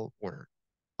pretty tall order.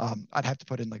 I'd have to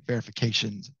put in like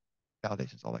verifications,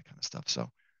 validations, all that kind of stuff. So,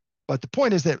 but the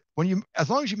point is that as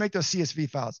long as you make those CSV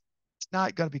files, it's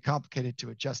not going to be complicated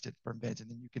to adjust it for embeds. And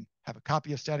then you can have a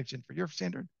copy of static gen for your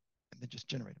standard and then just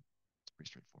generate them. It's pretty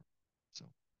straightforward. So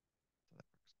that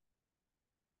works.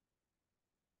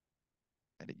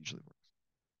 And it usually works.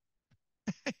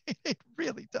 It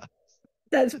really does.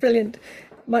 That's brilliant.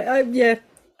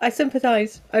 I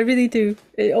sympathize. I really do.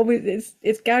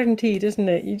 It's guaranteed, isn't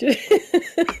it? You just do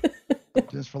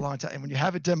this for a long time. And when you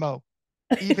have a demo,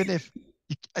 even if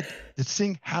the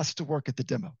thing has to work at the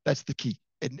demo, that's the key.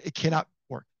 It cannot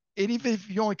work. And even if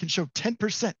you only can show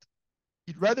 10%,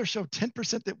 you'd rather show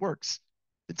 10% that works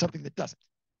than something that doesn't,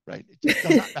 right? It just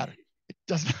does not matter. It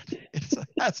does not. It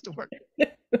has to work.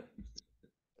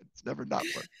 It's never not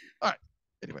work. All right.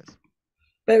 Anyways.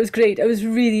 But it was great. It was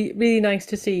really, really nice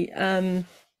to see. And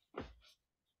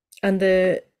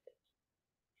the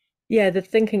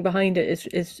thinking behind it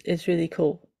is really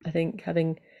cool. I think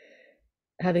having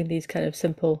these kind of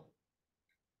simple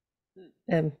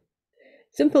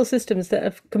systems that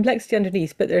have complexity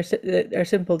underneath, but they're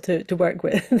simple to work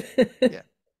with. Yeah.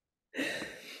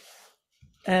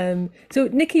 So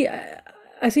Nikki,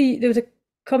 I see there was a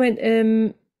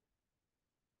comment.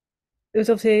 There was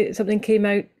obviously something came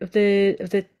out of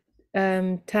the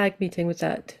tag meeting. Was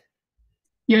that?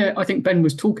 Yeah, I think Ben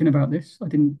was talking about this. I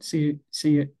didn't see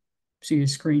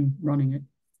his screen running it.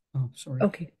 Oh, sorry.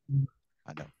 Okay.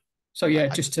 I know. So yeah,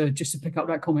 just to pick up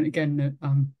that comment again, that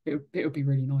it would be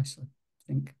really nice, I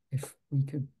think, if we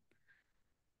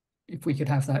could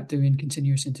have that doing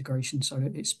continuous integration, so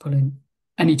that it's pulling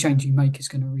any change you make is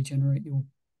going to regenerate your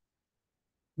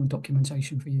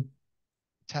documentation for you.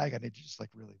 Tag, I need to just like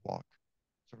really walk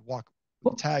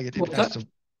with the tag.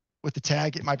 With the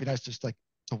tag, it might be nice just like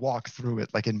to walk through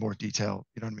it like in more detail.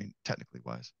 You know what I mean, technically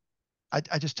wise.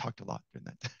 I just talked a lot during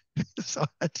that, so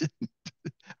I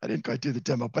didn't quite do the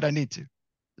demo, but I need to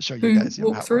show you guys how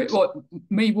walk it through it? works. What,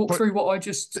 me walk But through what I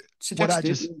just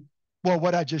suggested?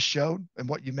 What I just showed and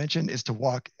what you mentioned is to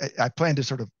walk. I plan to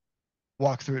sort of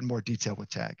walk through it in more detail with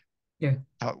Tag. Yeah.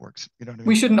 How it works. You know what I mean?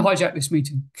 We shouldn't hijack this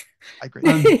meeting. I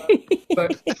agree.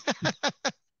 But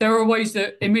there are ways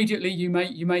that immediately you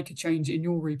make a change in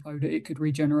your repo that it could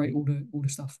regenerate all the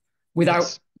stuff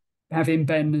without having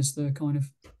Ben as the kind of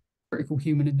critical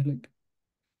human in the loop.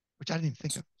 Which I didn't even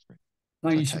think of. No,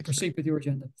 you should proceed with your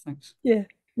agenda. Thanks. Yeah.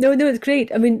 No, it's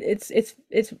great. I mean, it's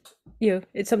you know,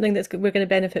 it's something that's we're going to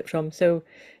benefit from. So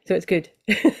it's good.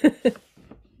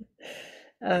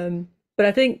 But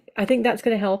I think that's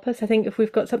going to help us. I think if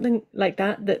we've got something like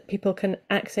that people can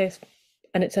access,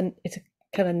 and it's a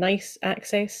kind of nice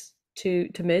access to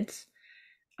MIDS,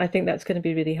 I think that's going to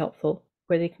be really helpful,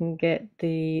 where they can get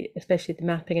especially the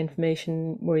mapping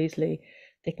information more easily.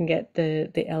 They can get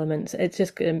the elements.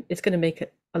 It's going to make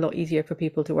it a lot easier for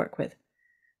people to work with.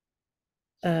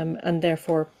 And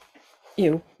therefore,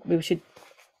 you know, we should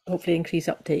hopefully increase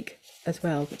uptake as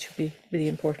well, which would be really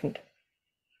important.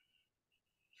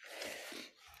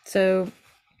 So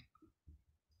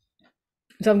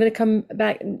I'm going to come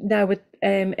back now with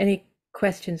any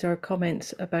questions or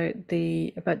comments about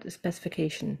the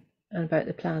specification and about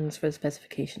the plans for the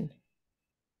specification.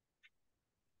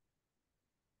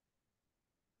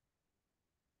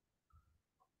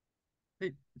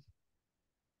 Hey.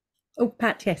 Oh,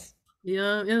 Pat, yes.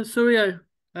 Yeah, sorry, I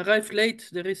arrived late.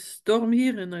 There is storm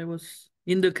here, and I was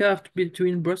in the car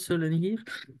between Brussels and here.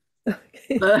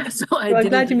 So I'm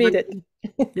glad you made it.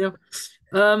 Yeah.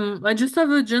 I just have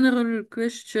a general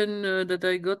question that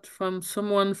I got from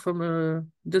someone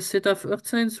from the Set of Earth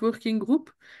Science Working Group,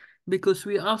 because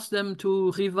we asked them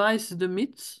to revise the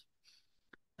MIDS,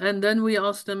 and then we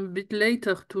asked them a bit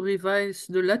later to revise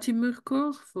the Latimer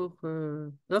core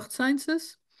for Earth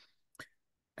Sciences.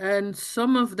 And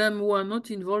some of them who are not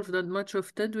involved that much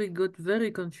of TDWG got very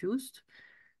confused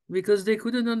because they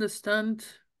couldn't understand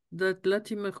that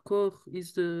Latimer core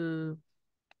is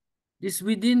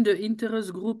within the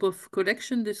interest group of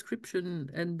collection description,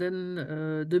 and then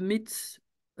the MIDS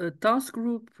task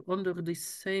group under the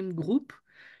same group,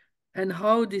 and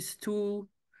how these two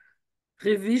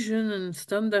revision and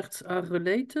standards are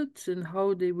related and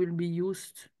how they will be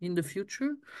used in the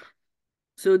future.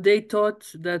 So they thought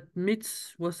that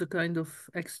MIDS was a kind of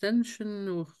extension,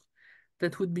 or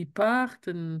that would be part,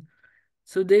 and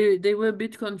so they were a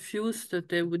bit confused that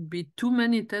there would be too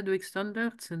many TDWG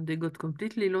standards, and they got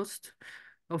completely lost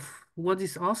of what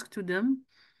is asked to them.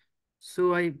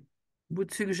 So I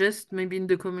would suggest maybe in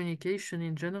the communication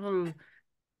in general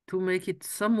to make it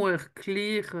somewhere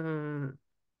clear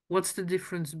what's the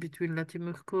difference between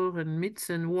Latimer core and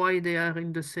MIDS and why they are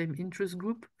in the same interest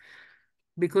group.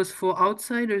 Because for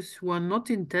outsiders who are not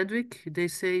in TDWG, they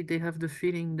say they have the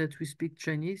feeling that we speak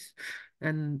Chinese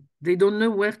and they don't know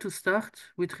where to start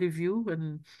with review,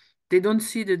 and they don't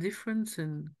see the difference.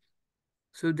 And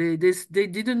so they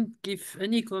didn't give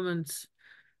any comments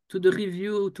to the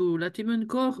review to Latimer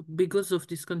core because of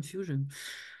this confusion,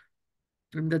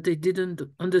 and that they didn't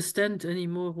understand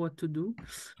anymore what to do.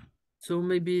 So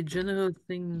maybe a general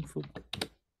thing for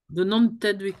the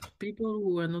non-TDWG people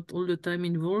who are not all the time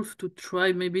involved to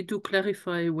try maybe to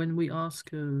clarify when we ask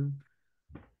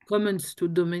comments to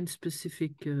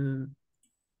domain-specific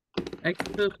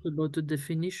experts about the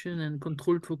definition and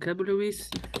controlled vocabularies,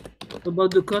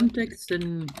 about the context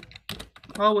and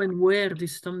how and where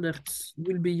these standards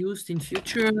will be used in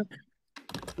future,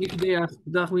 if they are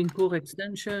Darwin core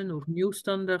extension or new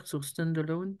standards or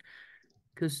standalone,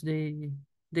 because they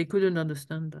couldn't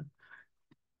understand that.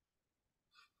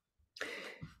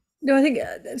 No, I think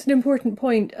that's an important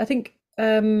point. I think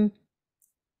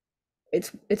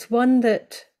it's one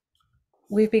that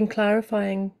we've been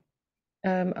clarifying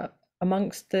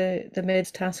amongst the MIDS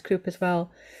task group as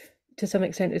well, to some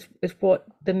extent, is what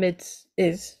the MIDS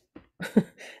is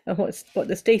and what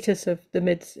the status of the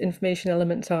MIDS information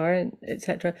elements are, and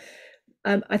etc.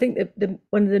 I think the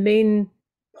one of the main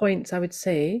points I would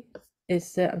say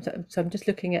is that I'm just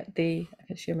looking at I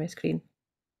can share my screen.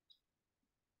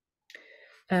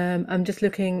 I'm just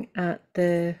looking at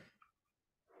the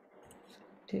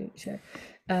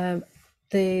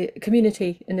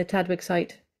community in the TDWG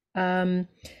site, and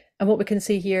what we can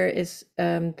see here is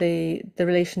the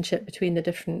relationship between the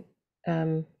different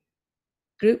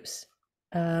groups.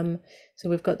 So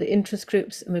we've got the interest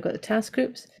groups and we've got the task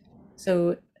groups.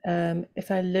 So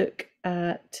if I look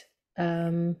at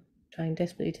trying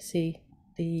desperately to see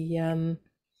the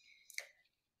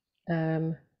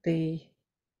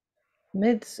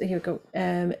MIDS, here we go.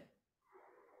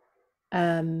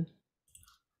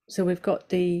 So we've got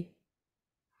the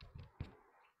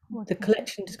the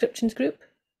collection descriptions group,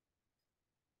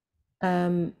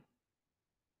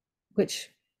 which,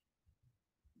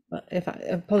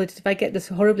 apologies if I get this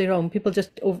horribly wrong, people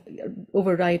just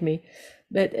override me,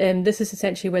 but this is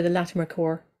essentially where the Latimer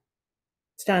Core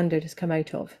standard has come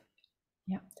out of.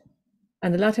 Yeah.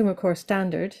 And the Latimer Core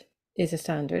standard is a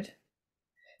standard,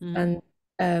 and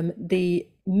the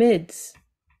MIDS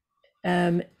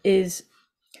is,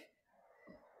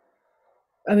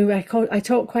 I mean, I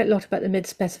talk quite a lot about the MIDS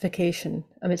specification.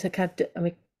 I mean,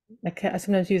 I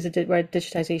sometimes use the word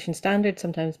digitization standard,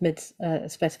 sometimes MIDS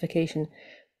specification.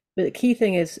 But the key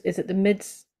thing is that the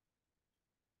MIDS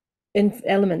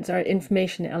elements are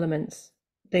information elements.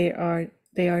 They are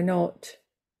not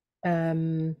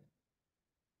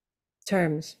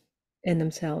terms in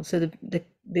themselves. So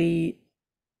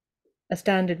a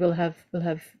standard will have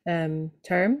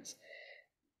terms.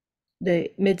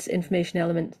 The MIDS information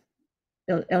elements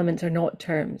are not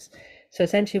terms. So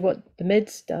essentially, what the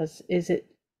MIDS does is it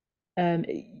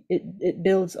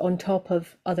builds on top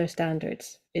of other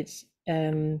standards.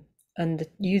 And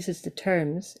it uses the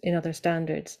terms in other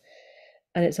standards,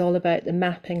 and it's all about the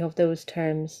mapping of those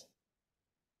terms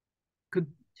to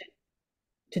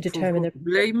determine for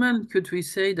layman. Could we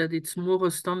say that it's more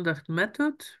a standard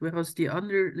method, whereas the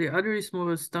other is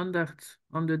more a standard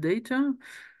on the data?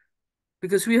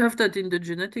 Because we have that in the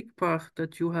genetic part,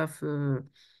 that you have the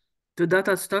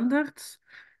data standards,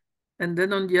 and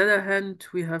then on the other hand,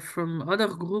 we have from other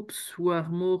groups who are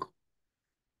more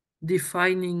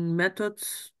defining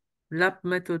methods, lab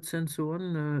methods and so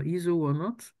on, ISO or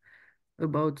not,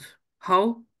 about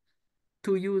how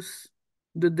to use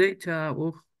the data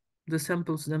or the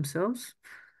samples themselves.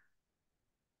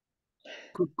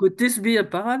 Could this be a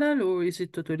parallel, or is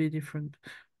it totally different?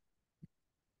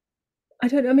 I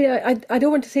don't. I mean, I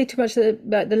don't want to say too much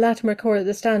about the Latimer Core of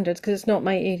the standards, because it's not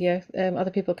my area.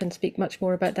 Other people can speak much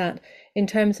more about that. In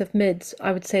terms of MIDS,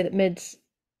 I would say that MIDS,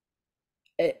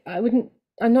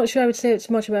 I'm not sure I would say it's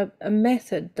much about a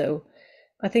method, though.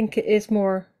 I think it is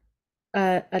more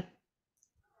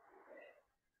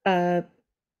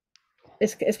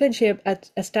it's essentially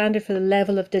a standard for the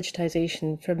level of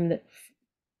digitization from the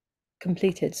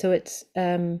completed. So it's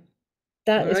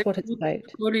that is what it's about.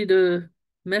 Probably the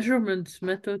measurement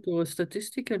method or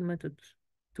statistical method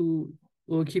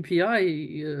or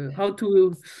KPI, how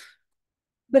to.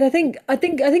 But I think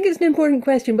it's an important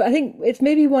question, but I think it's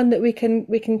maybe one that we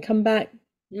can come back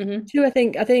to. I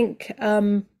think I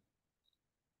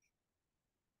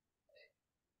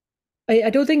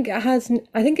don't think it has.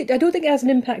 I don't think it has an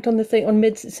impact on the thing on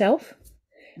MIDS itself.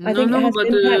 I think it has an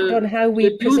impact on how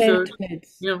we present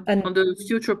MIDS. Yeah, and on the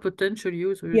future potential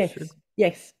users.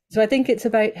 Yes. So I think it's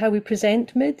about how we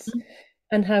present MIDS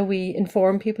and how we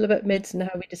inform people about MIDS and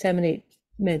how we disseminate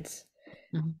MIDS.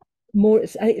 More,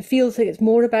 it feels like it's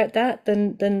more about that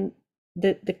than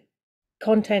the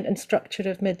content and structure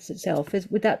of MIDS itself.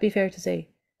 Would that be fair to say?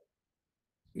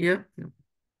 Yeah.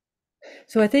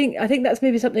 So I think that's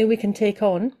maybe something we can take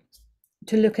on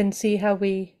to look and see how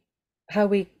we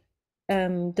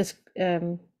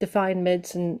define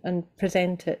MIDS and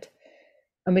present it,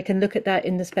 and we can look at that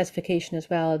in the specification as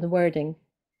well, and the wording,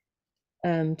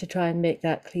 to try and make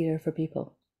that clearer for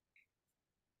people,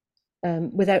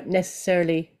 without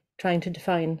necessarily trying to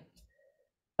define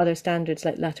other standards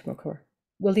like Latimer Core.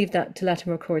 We'll leave that to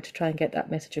Latimer Core to try and get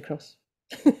that message across.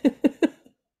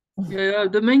 Yeah,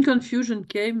 the main confusion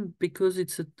came because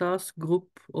it's a task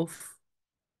group of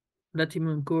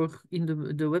Latimer Core in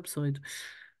the website.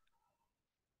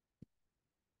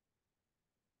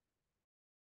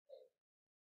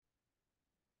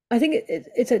 I think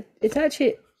it's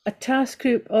actually a task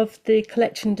group of the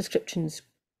collection descriptions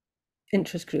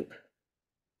interest group,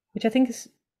 which I think is.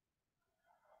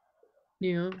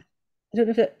 Yeah. I don't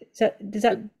know if does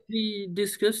that. We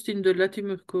discussed in the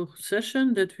Latimer Core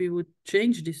session that we would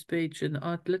change this page and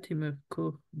add Latimer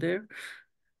Core there.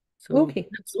 So okay,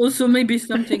 that's also maybe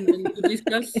something to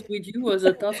discuss with you as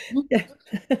a task group. Yeah.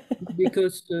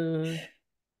 Because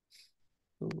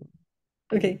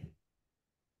okay.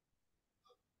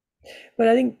 But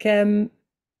I think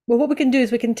well, what we can do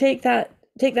is we can take that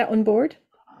on board,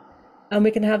 and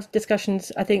we can have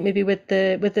discussions, I think, maybe with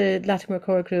the Latimer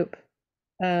Core group,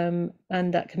 and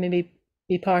that can maybe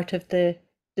be part of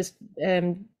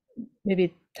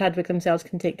maybe TDWG themselves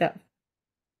can take that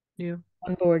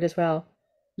on board as well.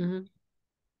 I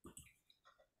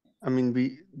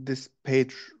mean, this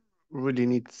page really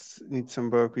needs some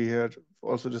work. We had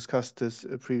also discussed this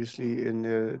previously in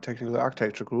the technical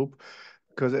architecture group,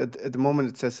 because at the moment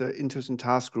it says interest and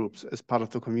task groups as part of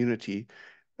the community,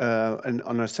 and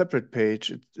on a separate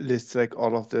page it lists like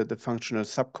all of the functional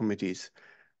subcommittees.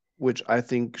 which I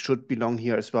think should belong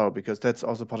here as well, because that's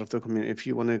also part of the community. If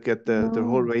you want to get the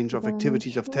whole range of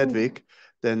activities of TDWG,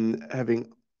 then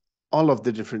having all of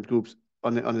the different groups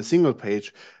on a single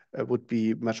page would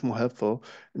be much more helpful.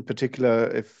 In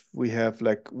particular, if we have,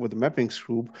 like with the mappings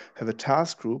group, have a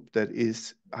task group that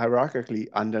is hierarchically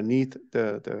underneath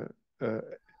the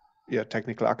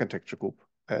technical architecture group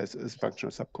as a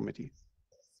functional subcommittee.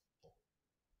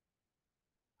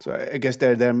 So I guess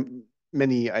there are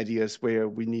many ideas where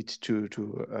we need to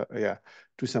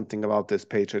do something about this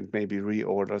page and maybe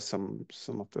reorder some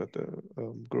of the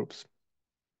groups.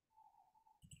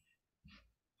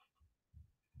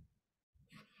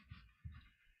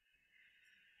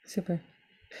 Super.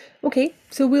 Okay,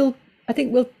 so I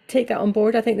think we'll take that on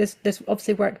board. I think there's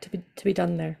obviously work to be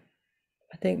done there.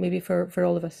 I think maybe for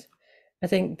all of us. I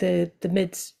think the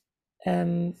MIDS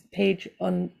page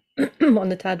on on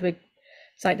the TDWG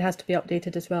site has to be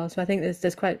updated as well. So I think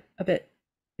there's quite a bit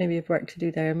maybe of work to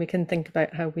do there, and we can think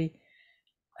about how we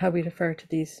refer to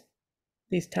these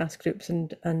task groups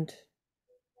and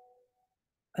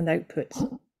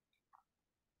outputs.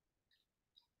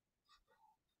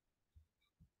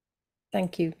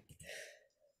 Thank you.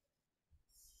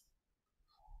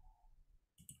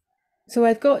 So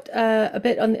I've got a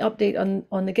bit on the update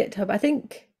on the GitHub. I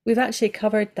think we've actually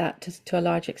covered that to a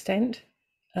large extent.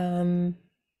 So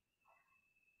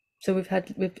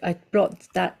I brought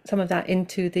some of that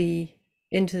into the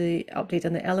update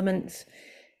on the elements,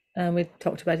 and we've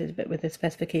talked about it a bit with the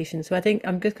specification. So I think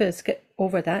I'm just going to skip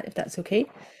over that, if that's okay,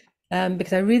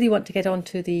 because I really want to get on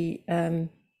to the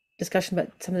discussion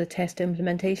about some of the test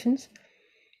implementations.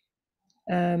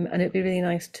 And it'd be really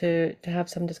nice to have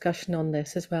some discussion on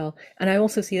this as well. And I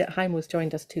also see that Heimo's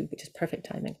joined us too, which is perfect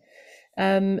timing.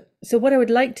 So what I would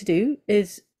like to do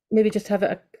is maybe just have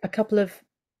a couple of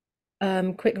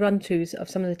quick run-throughs of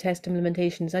some of the test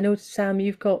implementations. I know, Sam,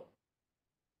 you've got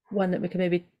one that we can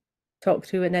maybe talk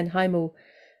through, and then Heimo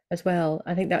as well.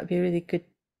 I think that would be really good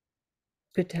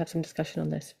to have some discussion on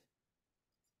this.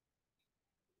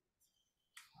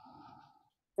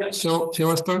 So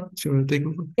shall I start? Shall I take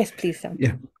over? Yes, please, Sam.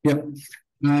 Yeah.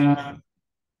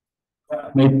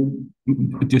 Maybe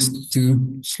just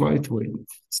to slide away.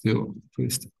 Still,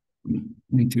 first,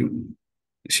 need to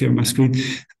share my screen.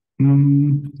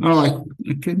 Oh,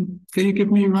 can you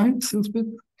give me a right, Elspeth?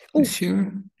 Oh,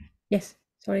 share. Yes.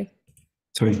 Sorry.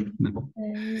 No.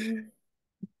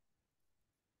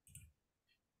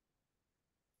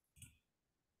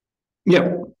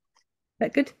 Yeah.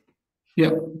 That good? Yeah,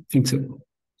 I think so.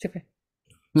 Super.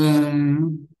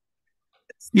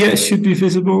 Yeah, it should be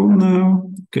visible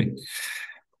now. Okay.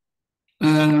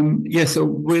 Yeah, so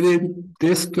within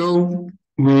Disco,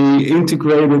 we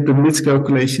integrated the MIDS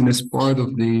calculation as part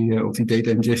of the data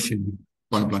ingestion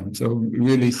pipeline. So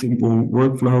really simple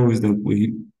workflow is that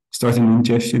we start an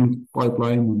ingestion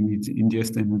pipeline. We need to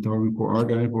ingest an Darwin core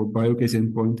archive or biocase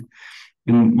endpoint.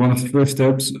 And one of the first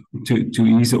steps to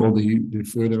ease all the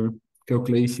further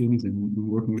calculations and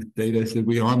working with data is that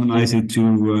we harmonize it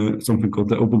to something called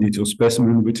the Open Digital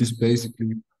Specimen, which is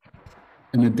basically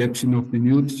an adaptation of the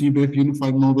new GBIF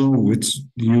unified model, which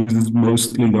uses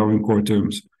mostly Darwin core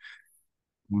terms.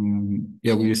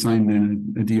 We assign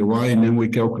a DOI and then we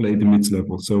calculate the MIDS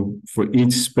level. So for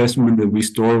each specimen that we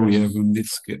store, we have a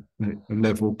MIDS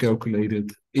level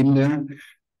calculated in there.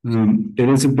 It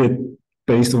is a bit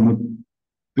based on a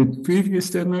bit previous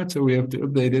standard, so we have to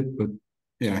update it, but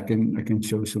yeah, I can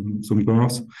show some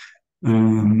graphs.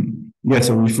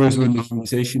 So we first run the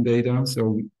harmonization data.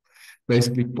 So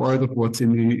basically part of what's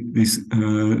in this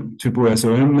triple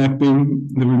SRM mapping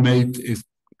that we made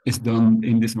is done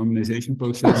in this harmonization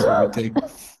process. So we take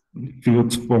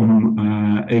fields from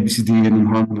ABCD and then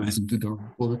harmonize them to Darwin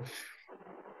core.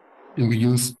 And we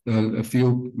use a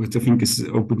field which I think is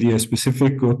OpenDS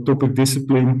specific or topic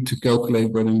discipline to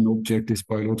calculate whether an object is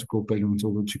biological,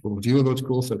 paleontological, or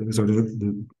geological. So those are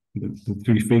the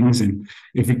three things. And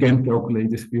if we can't calculate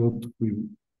this field,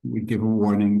 we give a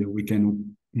warning that we cannot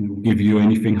give you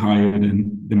anything higher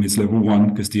than the MIDS level 1,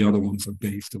 because the other ones are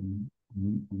based on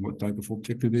what type of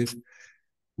object it is.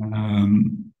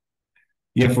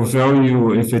 For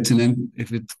value, if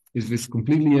it's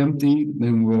completely empty,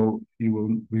 then we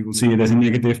will see it as a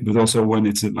negative. But also when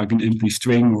it's like an empty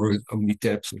string or only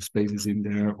tabs or spaces in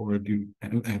there, or if you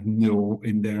have null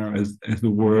in there as the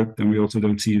word, then we also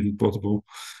don't see it as possible.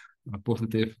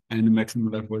 Positive, and the maximum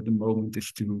level at the moment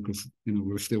is 2, because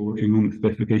we're still working on the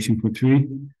specification for 3.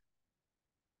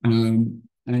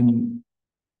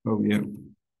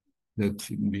 That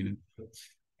shouldn't be it.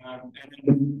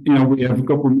 We have a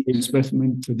couple of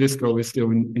specimens. So Disco is still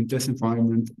in test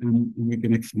environment, and we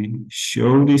can actually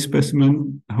show the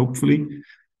specimen, hopefully.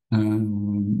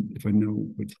 If I know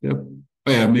which step.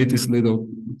 Oh yeah, I made this little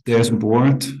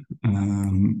dashboard.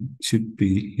 Should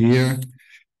be here.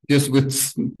 Just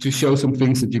to show some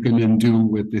things that you can then do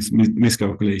with this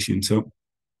miscalculation. So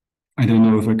I don't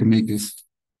know if I can make this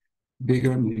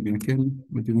bigger. Maybe I can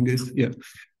by doing this. Yeah.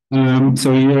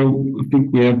 So here I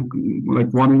think we have like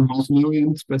 1.5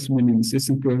 million specimen in the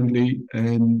system currently,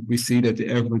 and we see that the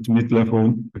average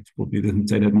mid-level, which probably doesn't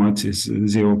say that much, is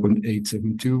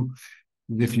 0.872.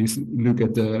 If you look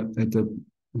at the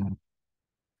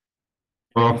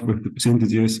graph with the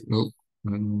percentages,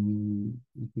 can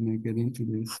I get into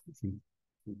this?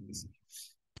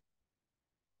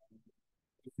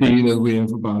 See that we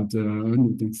have about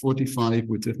 145,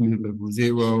 which is mid-level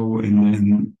 0, and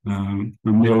then 1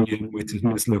 million, which is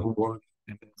mid-level 1,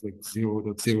 and that's like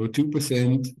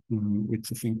 0.02%,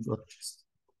 which I think for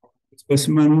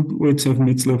specimen, which have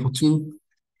mid-level 2,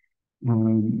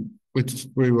 which is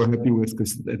very well happy with,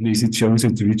 because at least it shows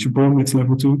it's reachable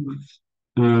mid-level 2.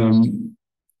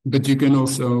 But you can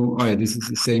also, this is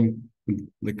the same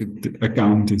like a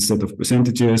account instead of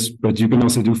percentages, but you can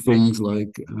also do things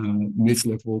like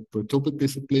mid-level per topic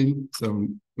discipline. So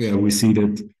yeah, we see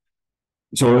that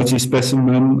zoology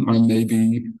specimen are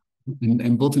maybe,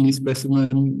 and botany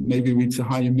specimen maybe reach a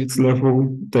higher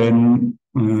mid-level than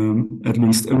at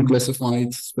least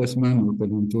unclassified specimen or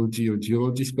paleontology or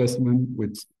geology specimen,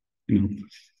 which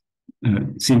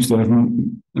seems to have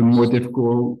more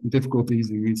difficulties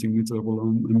in reaching mid-level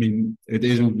on. I mean, it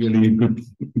isn't really a good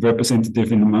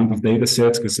representative in the amount of data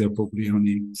sets, because there are probably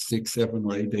only 6, 7,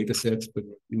 or 8 data sets, but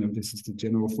this is the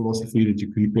general philosophy that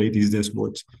you can create these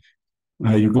dashboards.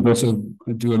 You could also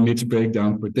do a mid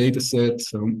breakdown per data set.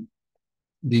 So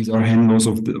these are handles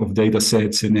of data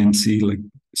sets, and then see like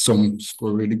some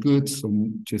score really good,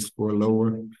 some just score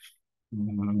lower.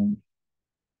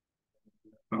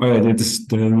 That is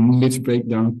the mid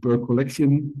breakdown per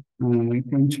collection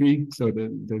country. So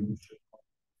the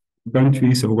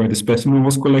country, so where the specimen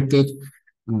was collected.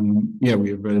 Yeah,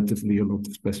 we have relatively a lot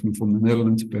of specimen from the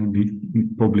Netherlands, apparently,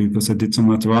 probably because I did some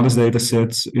naturalis data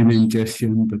sets in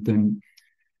ingestion, but then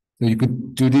so you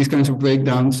could do these kinds of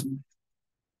breakdowns.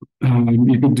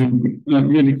 You could do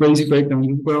really crazy breakdowns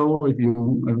as well. If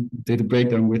you did a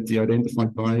breakdown with the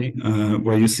identified by,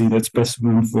 where you see that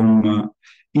specimen from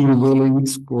Ian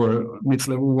Willings for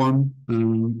mid-level 1,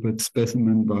 but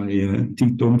specimen by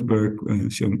T. Tomsberg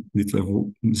shown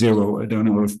mid-level 0. I don't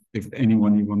know if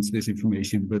anyone wants this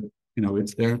information, but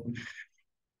it's there.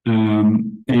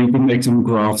 And you can make some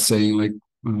graphs saying like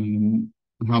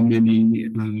how many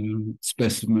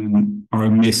specimen are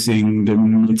missing the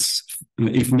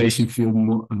information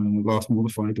field last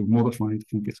modified, or modified, I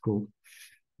think it's called.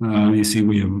 You see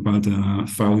we have about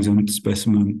 1,000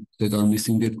 specimen that are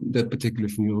missing that particular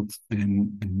field,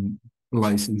 and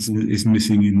license is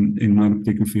missing in that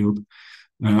particular field.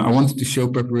 I wanted to show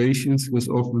preparations, because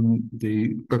often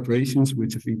the preparations,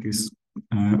 which I think is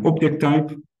object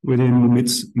type within the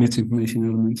MITS information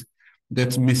element,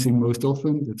 that's missing most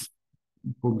often. That's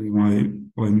probably why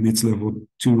MITS level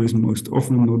 2 is most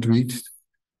often not reached.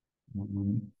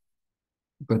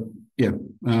 But yeah,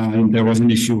 there was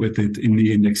an issue with it in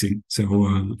the indexing,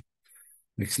 so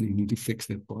actually need to fix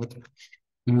that part.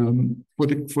 For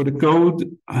the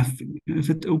code, I think is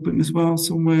it open as well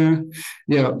somewhere?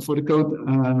 Yeah, for the code,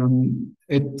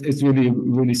 it's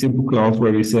really simple class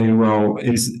where we say, well,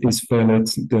 is valid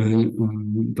the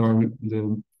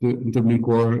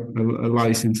core a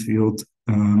license field?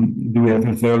 Do we have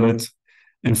a valid?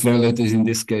 And valid is in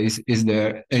this case, is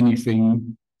there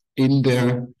anything in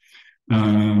there?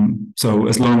 So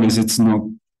as long as it's not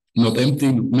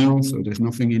empty, not null, so there's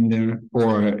nothing in there,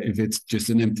 or if it's just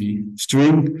an empty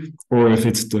string, or if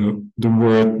it's the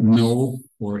word null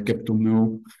or capital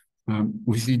null,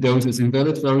 we see those as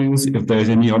invalid values. If there's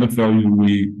any other value,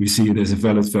 we see it as a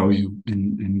valid value,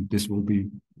 and this will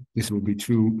be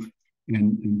true,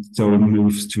 and so it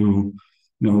moves to.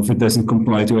 If it doesn't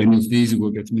comply to any of these, it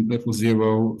will get to mid-level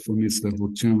 0. For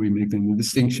mid-level 2, we make then a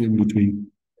distinction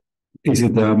between is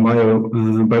it a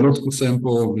biological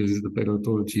sample, or is it a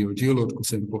paleontology or geological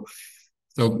sample?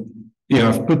 So yeah,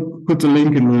 I've put the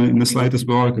link in the slide as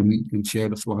well. I can share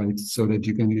the slide so that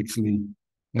you can actually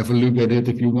have a look at it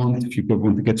if you want. If you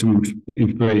want to get some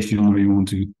information, or you want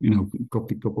to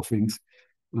copy a couple of things.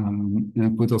 And I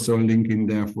put also a link in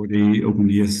there for the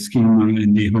OpenDS schema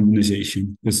and the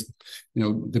harmonization, because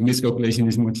the miscalculation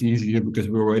is much easier because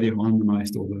we already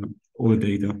harmonized all the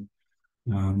data.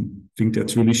 I think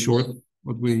that's really short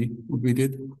what we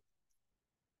did.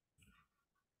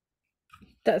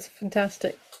 That's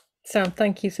fantastic, Sam.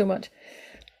 Thank you so much.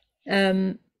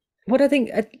 Well, what I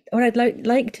think, what I'd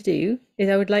like to do is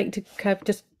I would like to kind of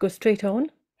just go straight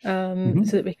on,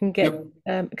 so that we can get,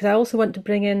 because I also want to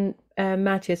bring in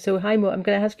Matthias. So Heimo, I'm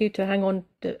going to ask you to hang on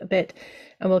a bit,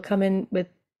 and we'll come in with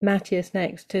Matthias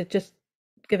next to just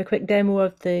give a quick demo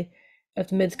of the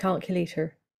MIDS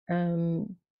calculator,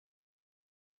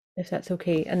 if that's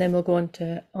okay, and then we'll go on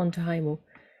to Heimo.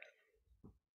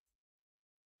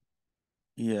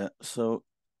 Yeah, so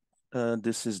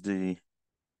this is the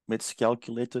MIDS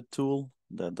calculator tool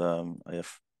that I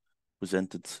have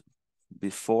presented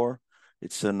before.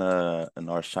 It's an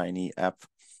R-Shiny app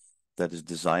that is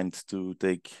designed to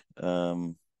take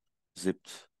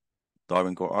zipped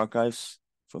Darwin Core archives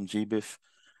from GBIF,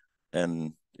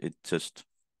 and it just,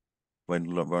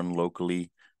 when run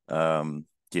locally,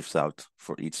 gives out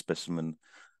for each specimen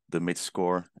the MIDS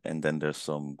score, and then there's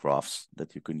some graphs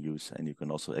that you can use, and you can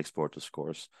also export the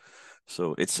scores.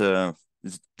 So it's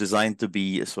designed to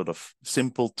be a sort of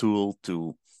simple tool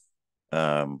to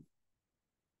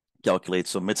calculate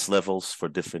some MIDS levels for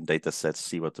different data sets,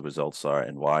 see what the results are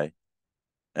and why.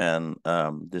 And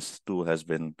this tool has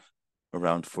been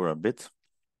around for a bit.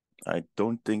 I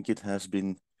don't think it has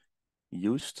been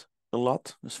used a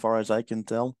lot, as far as I can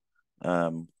tell.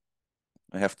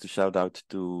 I have to shout out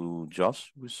to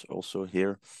Josh, who's also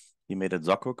here. He made a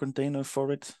Docker container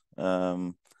for it.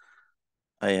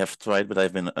 I have tried, but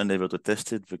I've been unable to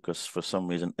test it because for some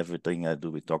reason everything I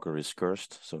do with Docker is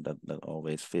cursed, so that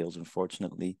always fails,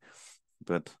 unfortunately.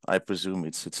 But I presume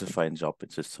it's a fine job.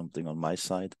 It's just something on my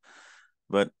side.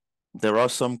 But there are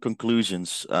some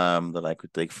conclusions that I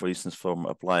could take, for instance, from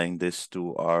applying this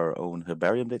to our own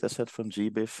herbarium dataset from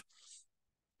GBIF,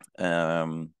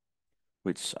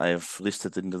 which I have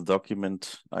listed in the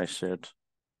document I shared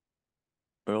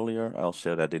earlier. I'll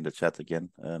share that in the chat again,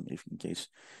 if in case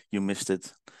you missed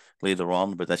it later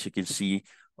on. But as you can see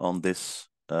on this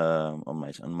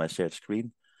on my shared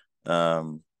screen,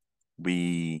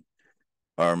 we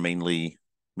are mainly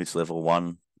MIDS level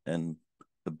 1 and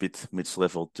a bit MIDS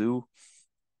level 2.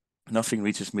 Nothing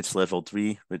reaches MIDS level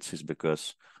 3, which is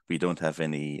because we don't have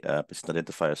any persistent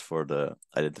identifiers for the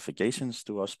identifications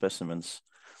to our specimens,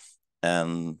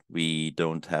 and we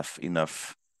don't have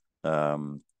enough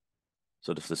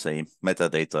sort of the same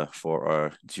metadata for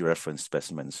our georeferenced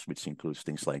specimens, which includes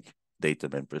things like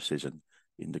datum and precision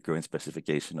in the current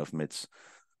specification of MIDS.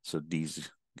 So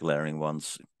these glaring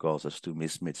ones cause us to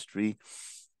miss MIDS 3.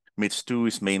 MIDS 2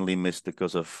 is mainly missed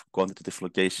because of quantitative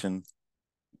location.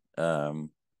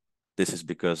 This is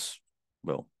because,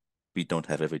 well, we don't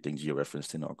have everything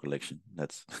georeferenced in our collection.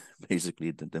 That's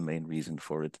basically the main reason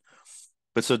for it.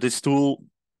 But so this tool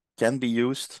can be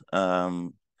used.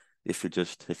 If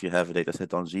you have a data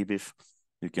set on GBIF,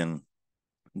 you can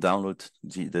download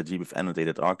the GBIF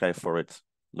annotated archive for it,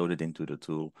 load it into the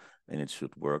tool, and it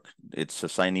should work. It's a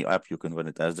Shiny app. You can run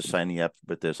it as the Shiny app,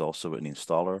 but there's also an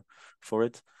installer for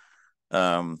it,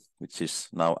 which is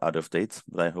now out of date,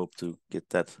 but I hope to get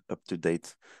that up to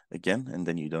date again, and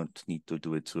then you don't need to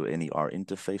do it through any R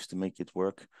interface to make it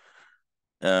work.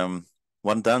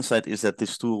 One downside is that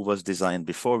this tool was designed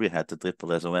before we had the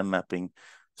triple SOM mapping,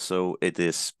 so it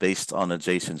is based on a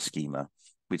JSON schema,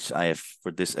 which I have,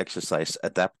 for this exercise,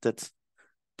 adapted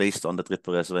based on the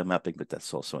triple SOM mapping, but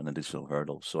that's also an additional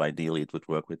hurdle. So ideally it would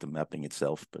work with the mapping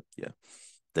itself, but yeah,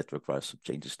 that requires some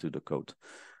changes to the code.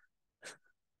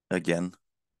 Again,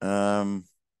 yeah,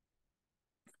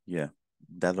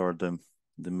 that are the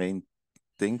main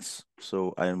things.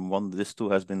 So this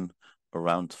tool has been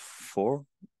around for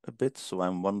a bit, so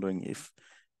I'm wondering if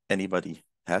anybody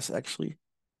has actually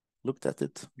looked at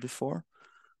it before,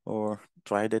 or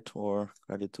tried it, or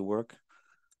got it to work.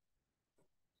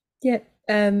 Yeah,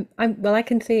 I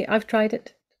can say I've tried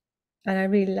it, and I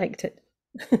really liked it.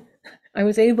 I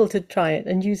was able to try it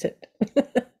and use it,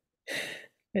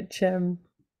 which,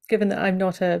 given that I'm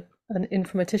not an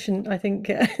informatician, I think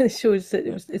it shows that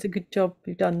it's a good job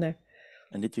you've done there.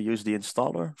 And did you use the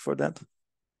installer for that?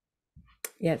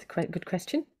 Yeah, it's quite a good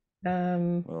question.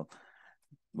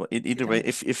 Well, either way,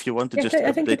 if you want to just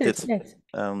I think update it is, yes.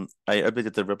 I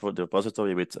updated the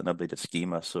repository with an updated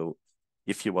schema. So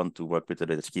if you want to work with the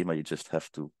updated schema, you just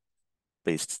have to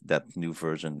paste that new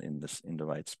version in the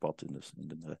right spot in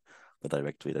the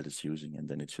directory that it's using, and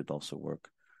then it should also work.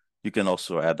 You can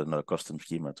also add another custom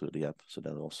schema to the app, so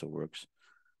that also works.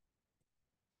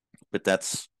 But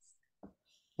that's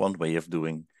one way of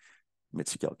doing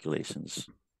MIDS calculations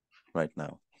right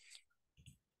now.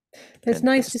 It's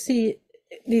nice to see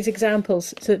these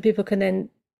examples so that people can then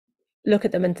look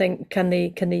at them and think, can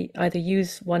they either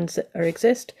use ones that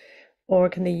exist, or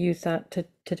can they use that to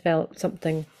develop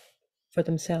something for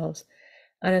themselves?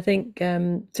 And I think,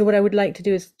 so what I would like to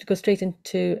do is to go straight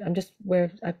into,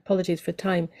 apologies for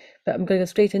time, but I'm going to go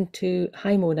straight into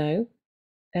Heimo now.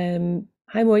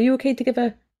 Heimo, are you okay to give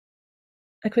a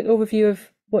quick overview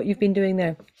of what you've been doing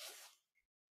there?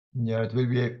 Yeah, it will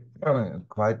be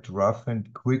quite rough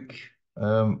and quick.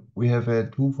 We have a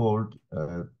twofold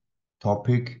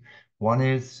topic. One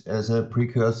is, as a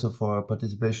precursor for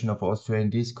participation of Austria in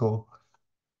DISCO,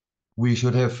 we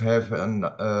should have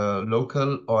a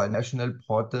local or a national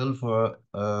portal for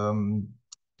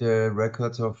the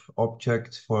records of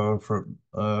objects for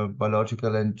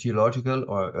biological and geological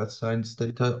or earth science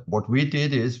data. What we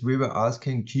did is we were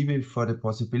asking GWIF for the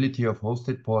possibility of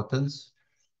hosted portals.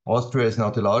 Austria is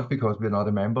not allowed because we're not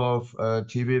a member of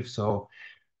GWIF. So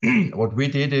what we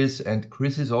did is, and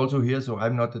Chris is also here, so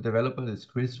I'm not a developer, as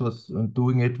Chris was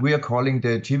doing it. We are calling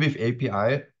the GWIF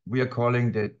API. We are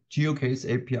calling the GeoCase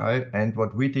API. And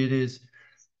what we did is,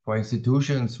 for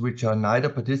institutions which are neither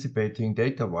participating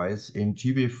data-wise in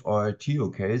GWIF or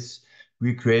GeoCase,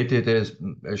 we created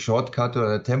a shortcut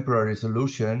or a temporary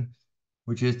solution,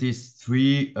 which is these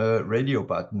three radio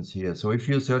buttons here. So if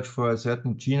you search for a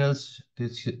certain genus,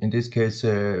 in this case,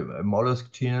 a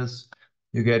mollusk genus,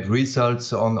 you get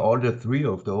results on all the three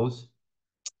of those.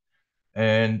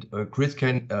 And Chris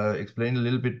can explain a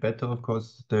little bit better, of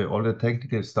course, all the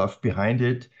technical stuff behind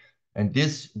it. And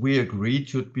this, we agreed,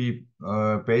 should be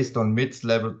based on MITS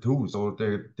level 2. So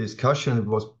the discussion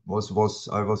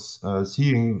I was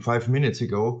seeing 5 minutes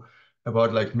ago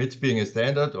about like MITS being a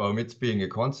standard or MITS being a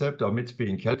concept or MITS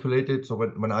being calculated. So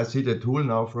when I see the tool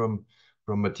now from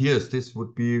Matthias, this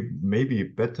would be maybe a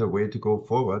better way to go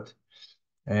forward.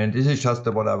 And this is just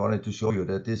what I wanted to show you,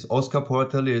 that this OSCAR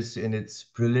portal is in its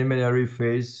preliminary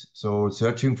phase. So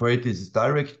searching for it is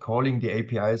direct calling the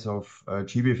APIs of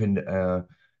GWIF and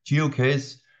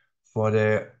GeoCase. For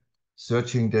the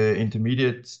searching the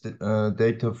intermediate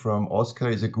data from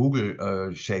OSCAR is a Google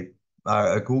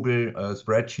Google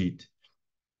spreadsheet.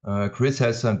 Chris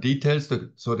has some details,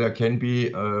 so there can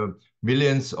be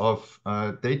millions of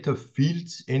data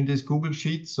fields in this Google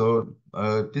Sheet. So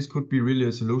this could be really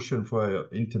a solution for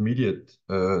intermediate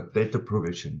data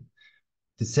provision.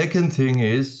 The second thing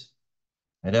is,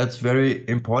 and that's very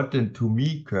important to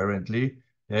me currently,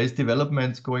 there is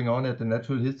developments going on at the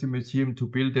Natural History Museum to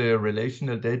build a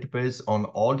relational database on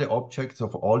all the objects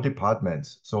of all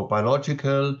departments. So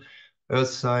biological, earth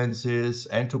sciences,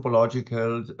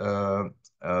 anthropological,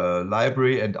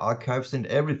 library and archives and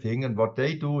everything. And what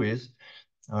they do is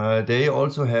they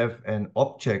also have an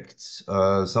objects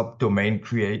subdomain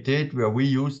created where we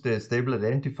use the stable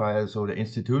identifier, so the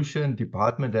institution,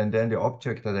 department, and then the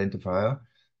object identifier.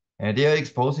 And they are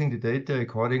exposing the data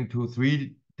according to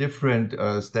 3 different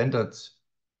standards,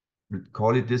 we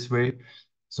call it this way.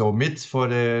 So MITS for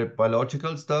the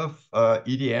biological stuff,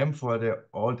 EDM for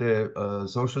all the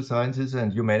social sciences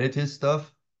and humanities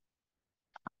stuff.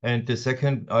 And the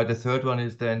third one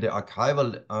is then the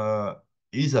archival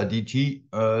ESA DG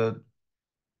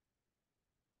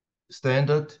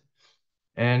standard.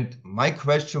 And my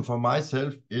question for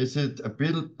myself, is it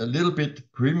a little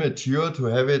bit premature to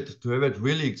have it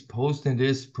really exposed in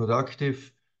this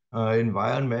productive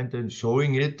environment and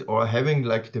showing it, or having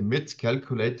like the MITS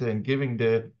calculator and giving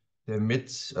the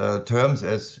MITS terms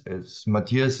as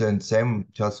Matthias and Sam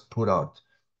just put out?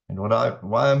 And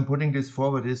why I'm putting this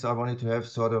forward is I wanted to have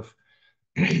sort of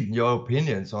your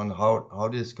opinions on how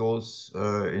this goes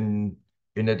in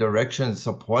a direction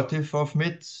supportive of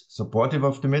MITS, supportive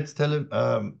of the MITS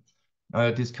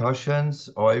discussions,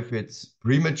 or if it's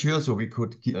premature, so we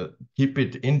could keep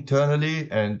it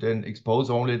internally and then expose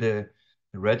only the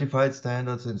ratified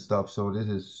standards and stuff. So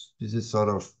this is sort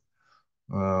of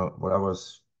what I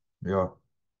was, I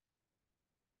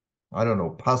don't know,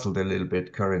 puzzled a little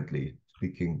bit currently,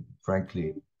 speaking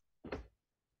frankly.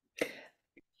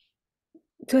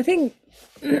 So I think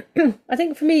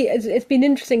for me it's been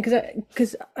interesting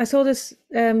because I saw this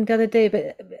the other day,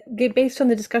 but based on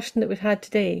the discussion that we've had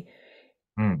today,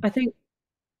 I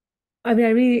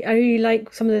really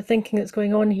like some of the thinking that's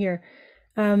going on here,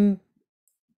 but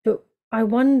I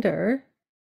wonder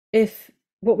if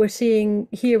what we're seeing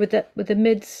here with the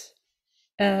MIDS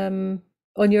on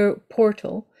your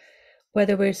portal,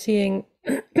 whether we're seeing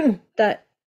that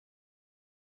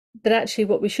actually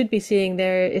what we should be seeing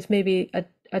there is maybe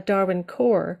a Darwin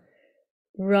core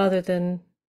rather than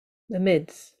the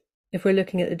MIDS. If we're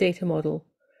looking at the data model,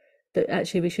 that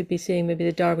actually we should be seeing maybe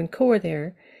the Darwin core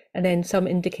there, and then some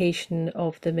indication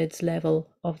of the MIDS level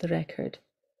of the record.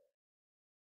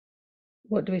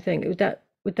 What do we think? Would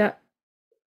that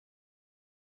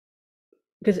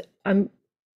because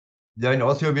Yeah, in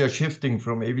Austria, we are shifting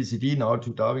from ABCD now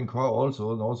to Darwin Core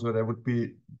also. And also, there would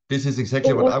be, this is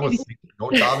exactly what I was thinking.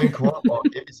 No Darwin Core or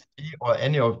ABCD or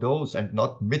any of those, and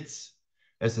not MITS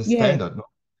as a standard. No?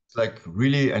 It's like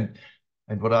really, and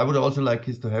what I would also like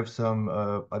is to have some,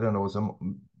 I don't know,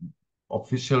 some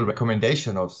official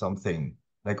recommendation of something,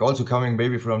 like also coming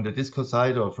maybe from the Disco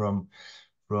side or from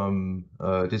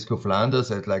Disco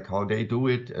Flanders, at like how they do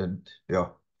it, and yeah.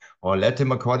 Or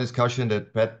Latimer core discussion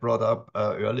that Pat brought up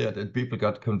earlier, that people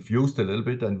got confused a little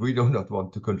bit, and we do not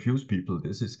want to confuse people.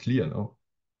 This is clear, no?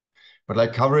 But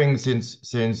like covering,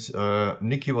 since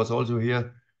Nikki was also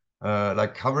here,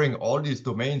 like covering all these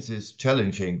domains is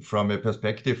challenging from a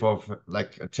perspective of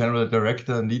like a general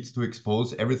director needs to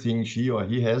expose everything she or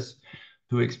he has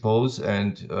to expose,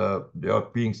 and yeah,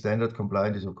 being standard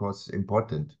compliant is of course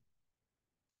important.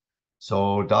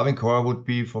 So Darwin Core would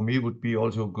be, for me, would be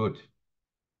also good.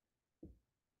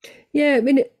 Yeah, I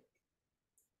mean,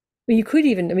 you could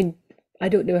even, I mean, I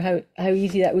don't know how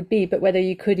easy that would be, but whether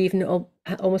you could even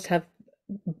almost have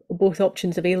both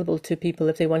options available to people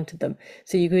if they wanted them.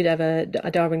 So you could have a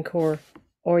Darwin Core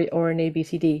or an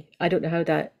ABCD. I don't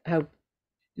know how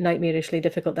nightmarishly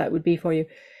difficult that would be for you,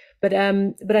 but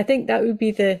I think that would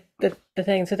be the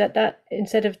thing. So that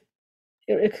instead of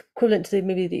equivalent to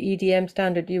maybe the EDM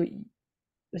standard,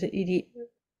 was it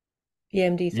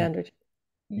EMD standard?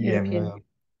 European.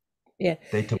 Yeah.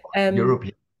 Data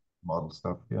European model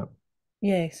stuff, yeah.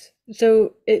 Yes.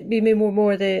 So it'd be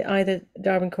more the either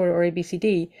Darwin Core or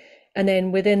ABCD, and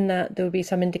then within that there would be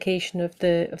some indication of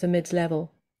the MIDS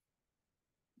level.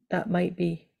 That might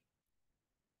be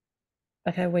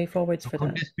like a way forwards for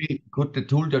that. Could the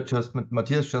tool that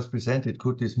Matthias just presented,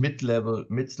 could this MIDS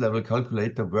level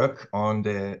calculator work on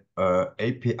the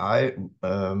API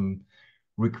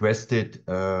requested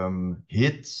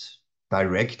hits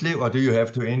directly, or do you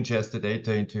have to ingest the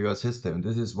data into your system?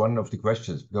 This is one of the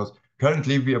questions, because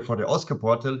currently we are, for the OSCAR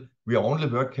portal, we are only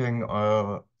working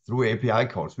through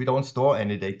API calls. We don't store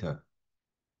any data.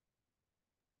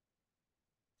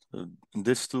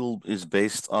 This tool is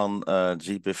based on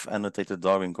GBIF annotated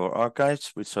Darwin Core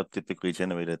archives, which are typically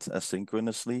generated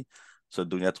asynchronously. So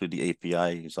doing that with the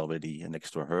API is already an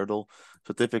extra hurdle.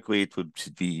 So typically it would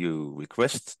be you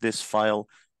request this file,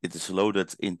 it is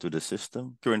loaded into the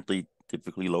system, currently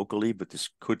typically locally, but this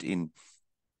could in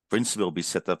principle be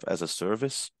set up as a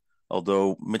service.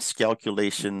 Although MIDS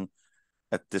calculation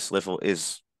at this level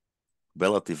is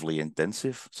relatively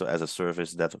intensive. So as a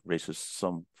service that raises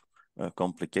some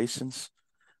complications.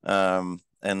 And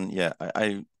yeah,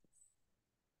 I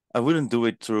wouldn't do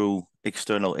it through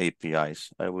external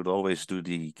APIs. I would always do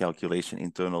the calculation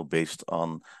internal based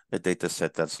on a data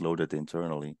set that's loaded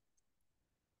internally.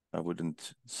 I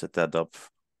wouldn't set that up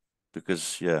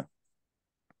because, yeah,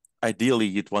 ideally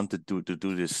you'd want to do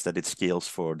this, that it scales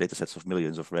for data sets of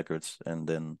millions of records, and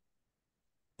then,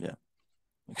 yeah,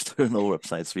 external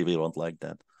websites really won't like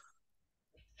that.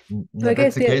 Yeah,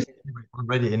 that's the case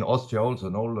already in Austria also.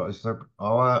 No,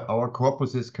 our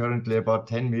corpus is currently about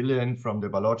 10 million from the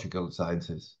biological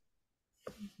sciences.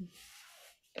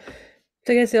 So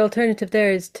I guess the alternative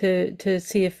there is to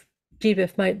see if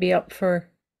GBIF might be up for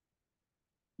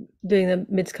doing the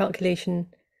MIDS calculation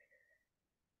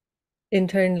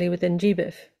internally within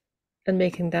GBIF and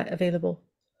making that available.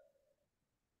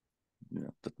 Yeah,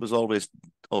 that was always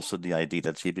also the idea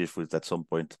that GBIF would at some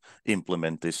point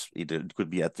implement this. Either it could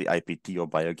be at the IPT or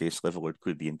BioGase level, or it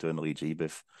could be internally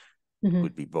GBIF. It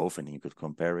could be both, and you could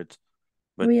compare it.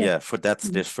 But yeah, for that,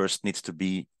 there first needs to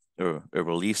be a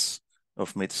release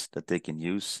of MIDS that they can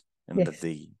use and that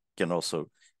they can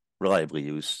also reliably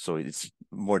use. So it's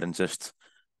more than just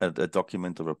a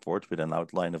document or report with an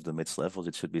outline of the MIDS levels.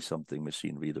 It should be something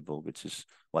machine readable, which is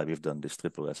why we've done this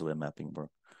triple SLM mapping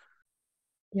work.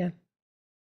 Yeah.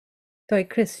 Sorry,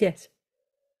 Chris, yes.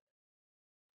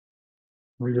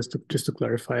 Just to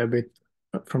clarify a bit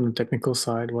from the technical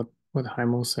side, what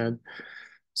Heimo said.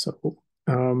 So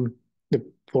the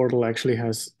portal actually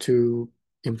has two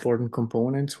important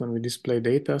components when we display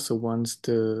data. So one's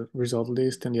the result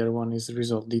list and the other one is the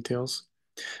result details.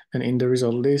 And in the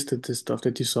result list, the stuff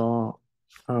that you saw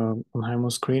on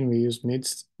Heimo's screen, we use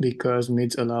MIDS because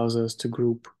MIDS allows us to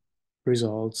group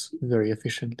results very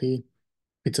efficiently.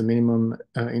 It's a minimum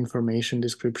information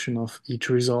description of each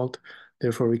result.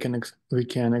 Therefore, we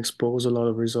can expose a lot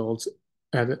of results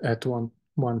at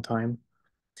one time.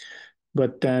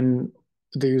 But then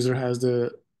the user has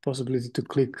the possibility to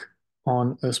click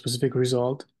on a specific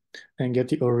result and get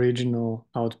the original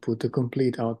output, the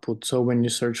complete output. So when you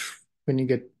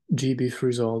get GBIF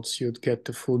results, you'd get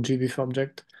the full GBIF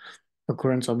object,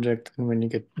 occurrence object, and when you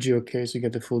get GeoCase, you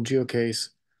get the full GeoCase,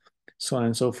 so on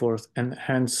and so forth. And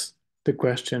hence, the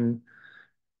question,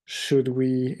 should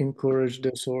we encourage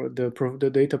the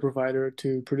data provider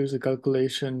to produce a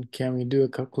calculation? Can we do a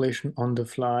calculation on the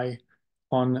fly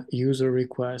on user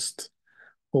request?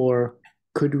 Or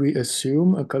could we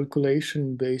assume a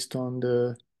calculation based on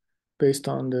the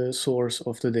source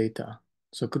of the data?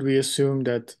 So could we assume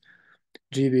that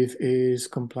GBIF is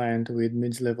compliant with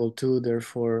MIDS level 2,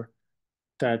 therefore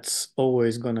that's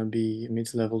always going to be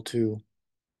MIDS level 2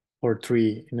 or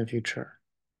 3 in the future?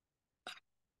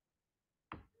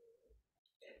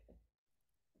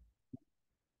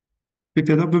 Pick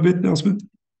that up a bit, Elspeth?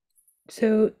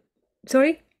 So,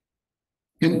 sorry?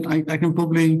 I can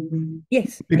probably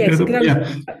Yes, pick yes, that up.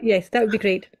 Yeah. yes, that would be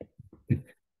great.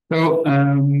 So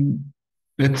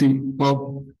let's see.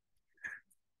 Well,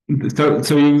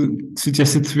 so you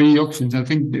suggested 3 options. I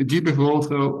think the GBIF will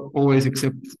also always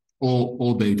accept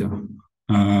all data,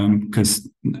 because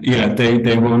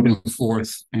they won't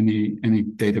enforce any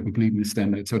data completeness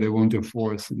standard. So they won't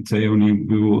enforce and say we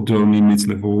will do only MIDS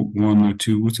level 1 or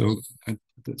 2. So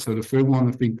the third one,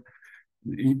 I think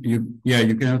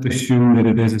you cannot assume that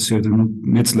it is a certain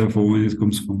MIDS level when it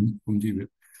comes from GBIF.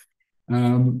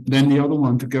 Then the other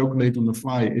one, to calculate on the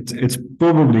fly, it's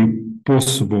probably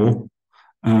possible.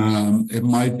 It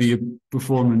might be a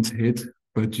performance hit,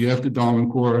 but you have the Darwin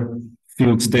core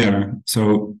fields there.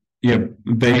 So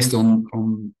based on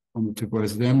the triple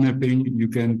SSM mapping, you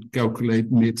can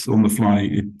calculate MIDS on the fly.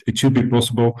 It should be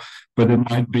possible, but it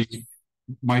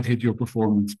might hit your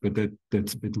performance, but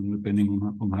that's a bit depending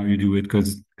on how you do it,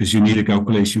 because you need a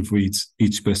calculation for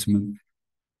each specimen.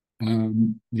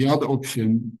 The other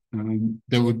option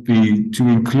that would be to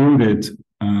include it,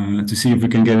 to see if we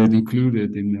can get it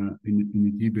included in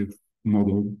the GBIF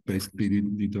model, basically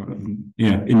in the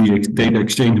data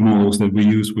exchange models that we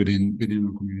use within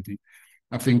our community.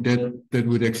 I think that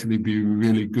would actually be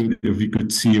really good if we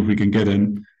could see if we can get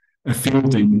a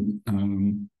fielding,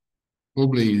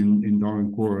 probably in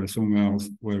Darwin core or somewhere else,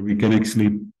 where we can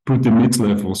actually put the MIDS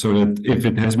level, so that if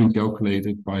it has been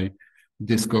calculated by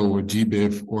Disco or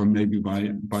GBIF, or maybe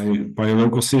by a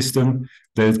local system,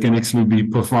 that it can actually be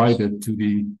provided to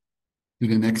the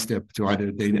next step, to either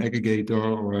a data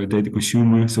aggregator or a data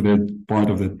consumer, so that part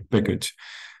of that package.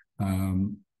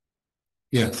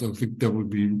 So I think that would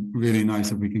be really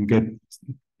nice if we can get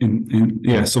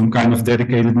in some kind of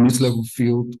dedicated MIDS level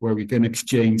field where we can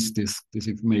exchange this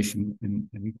information and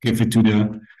give it to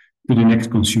the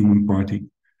next consuming party.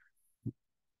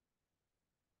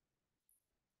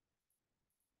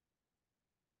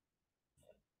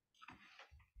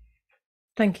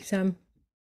 Thank you, Sam.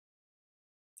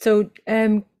 So,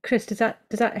 Chris, does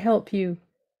that help you?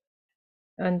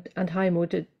 And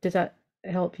Heimo, does that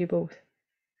help you both?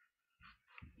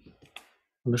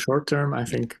 On the short term, I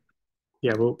think,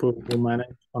 we'll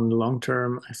manage. On the long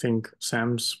term, I think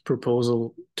Sam's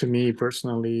proposal, to me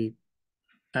personally,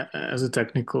 as a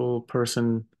technical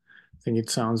person, I think it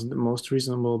sounds the most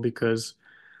reasonable, because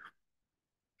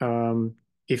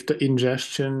if the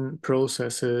ingestion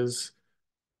processes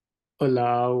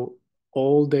allow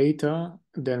all data,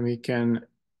 then we can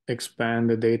expand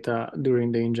the data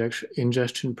during the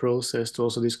ingestion process to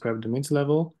also describe the MIDS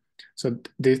level. So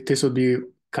this would be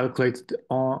calculated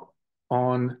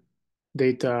on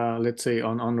data, let's say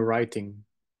on writing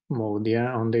mode,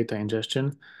 on data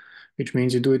ingestion, which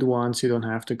means you do it once, you don't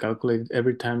have to calculate it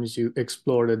every time you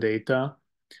explore the data.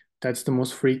 That's the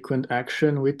most frequent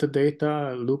action with the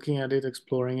data, looking at it,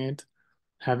 exploring it.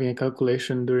 Having a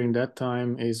calculation during that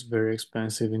time is very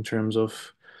expensive in terms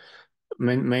of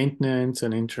maintenance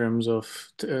and in terms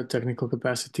of technical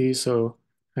capacity. So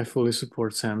I fully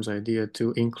support Sam's idea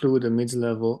to include a MIDS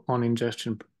level on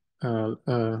ingestion in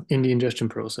the ingestion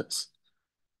process.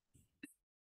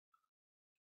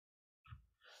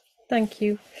 Thank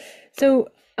you. So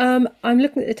I'm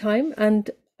looking at the time, and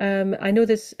I know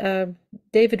this.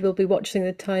 David will be watching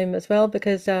the time as well,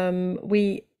 because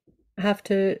we have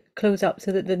to close up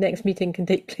so that the next meeting can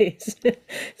take place.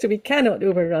 So we cannot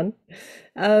overrun.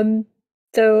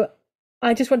 So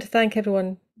I just want to thank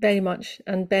everyone very much,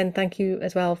 and Ben, thank you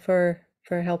as well for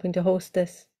helping to host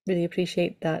this. Really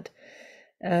appreciate that.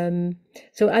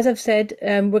 So as I've said,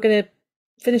 we're going to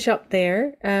finish up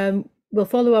there. We'll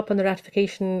follow up on the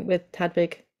ratification with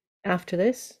TDWG after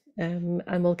this, and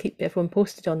we'll keep everyone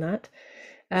posted on that.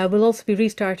 We'll also be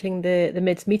restarting the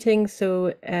MIDS meeting,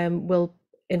 so we'll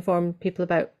inform people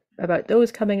about those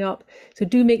coming up. So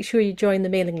do make sure you join the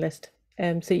mailing list,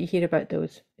 so you hear about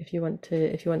those if you want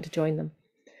to join them.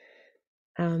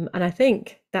 And I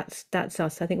think that's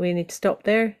us. I think we need to stop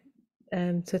there.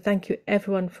 So thank you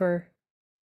everyone for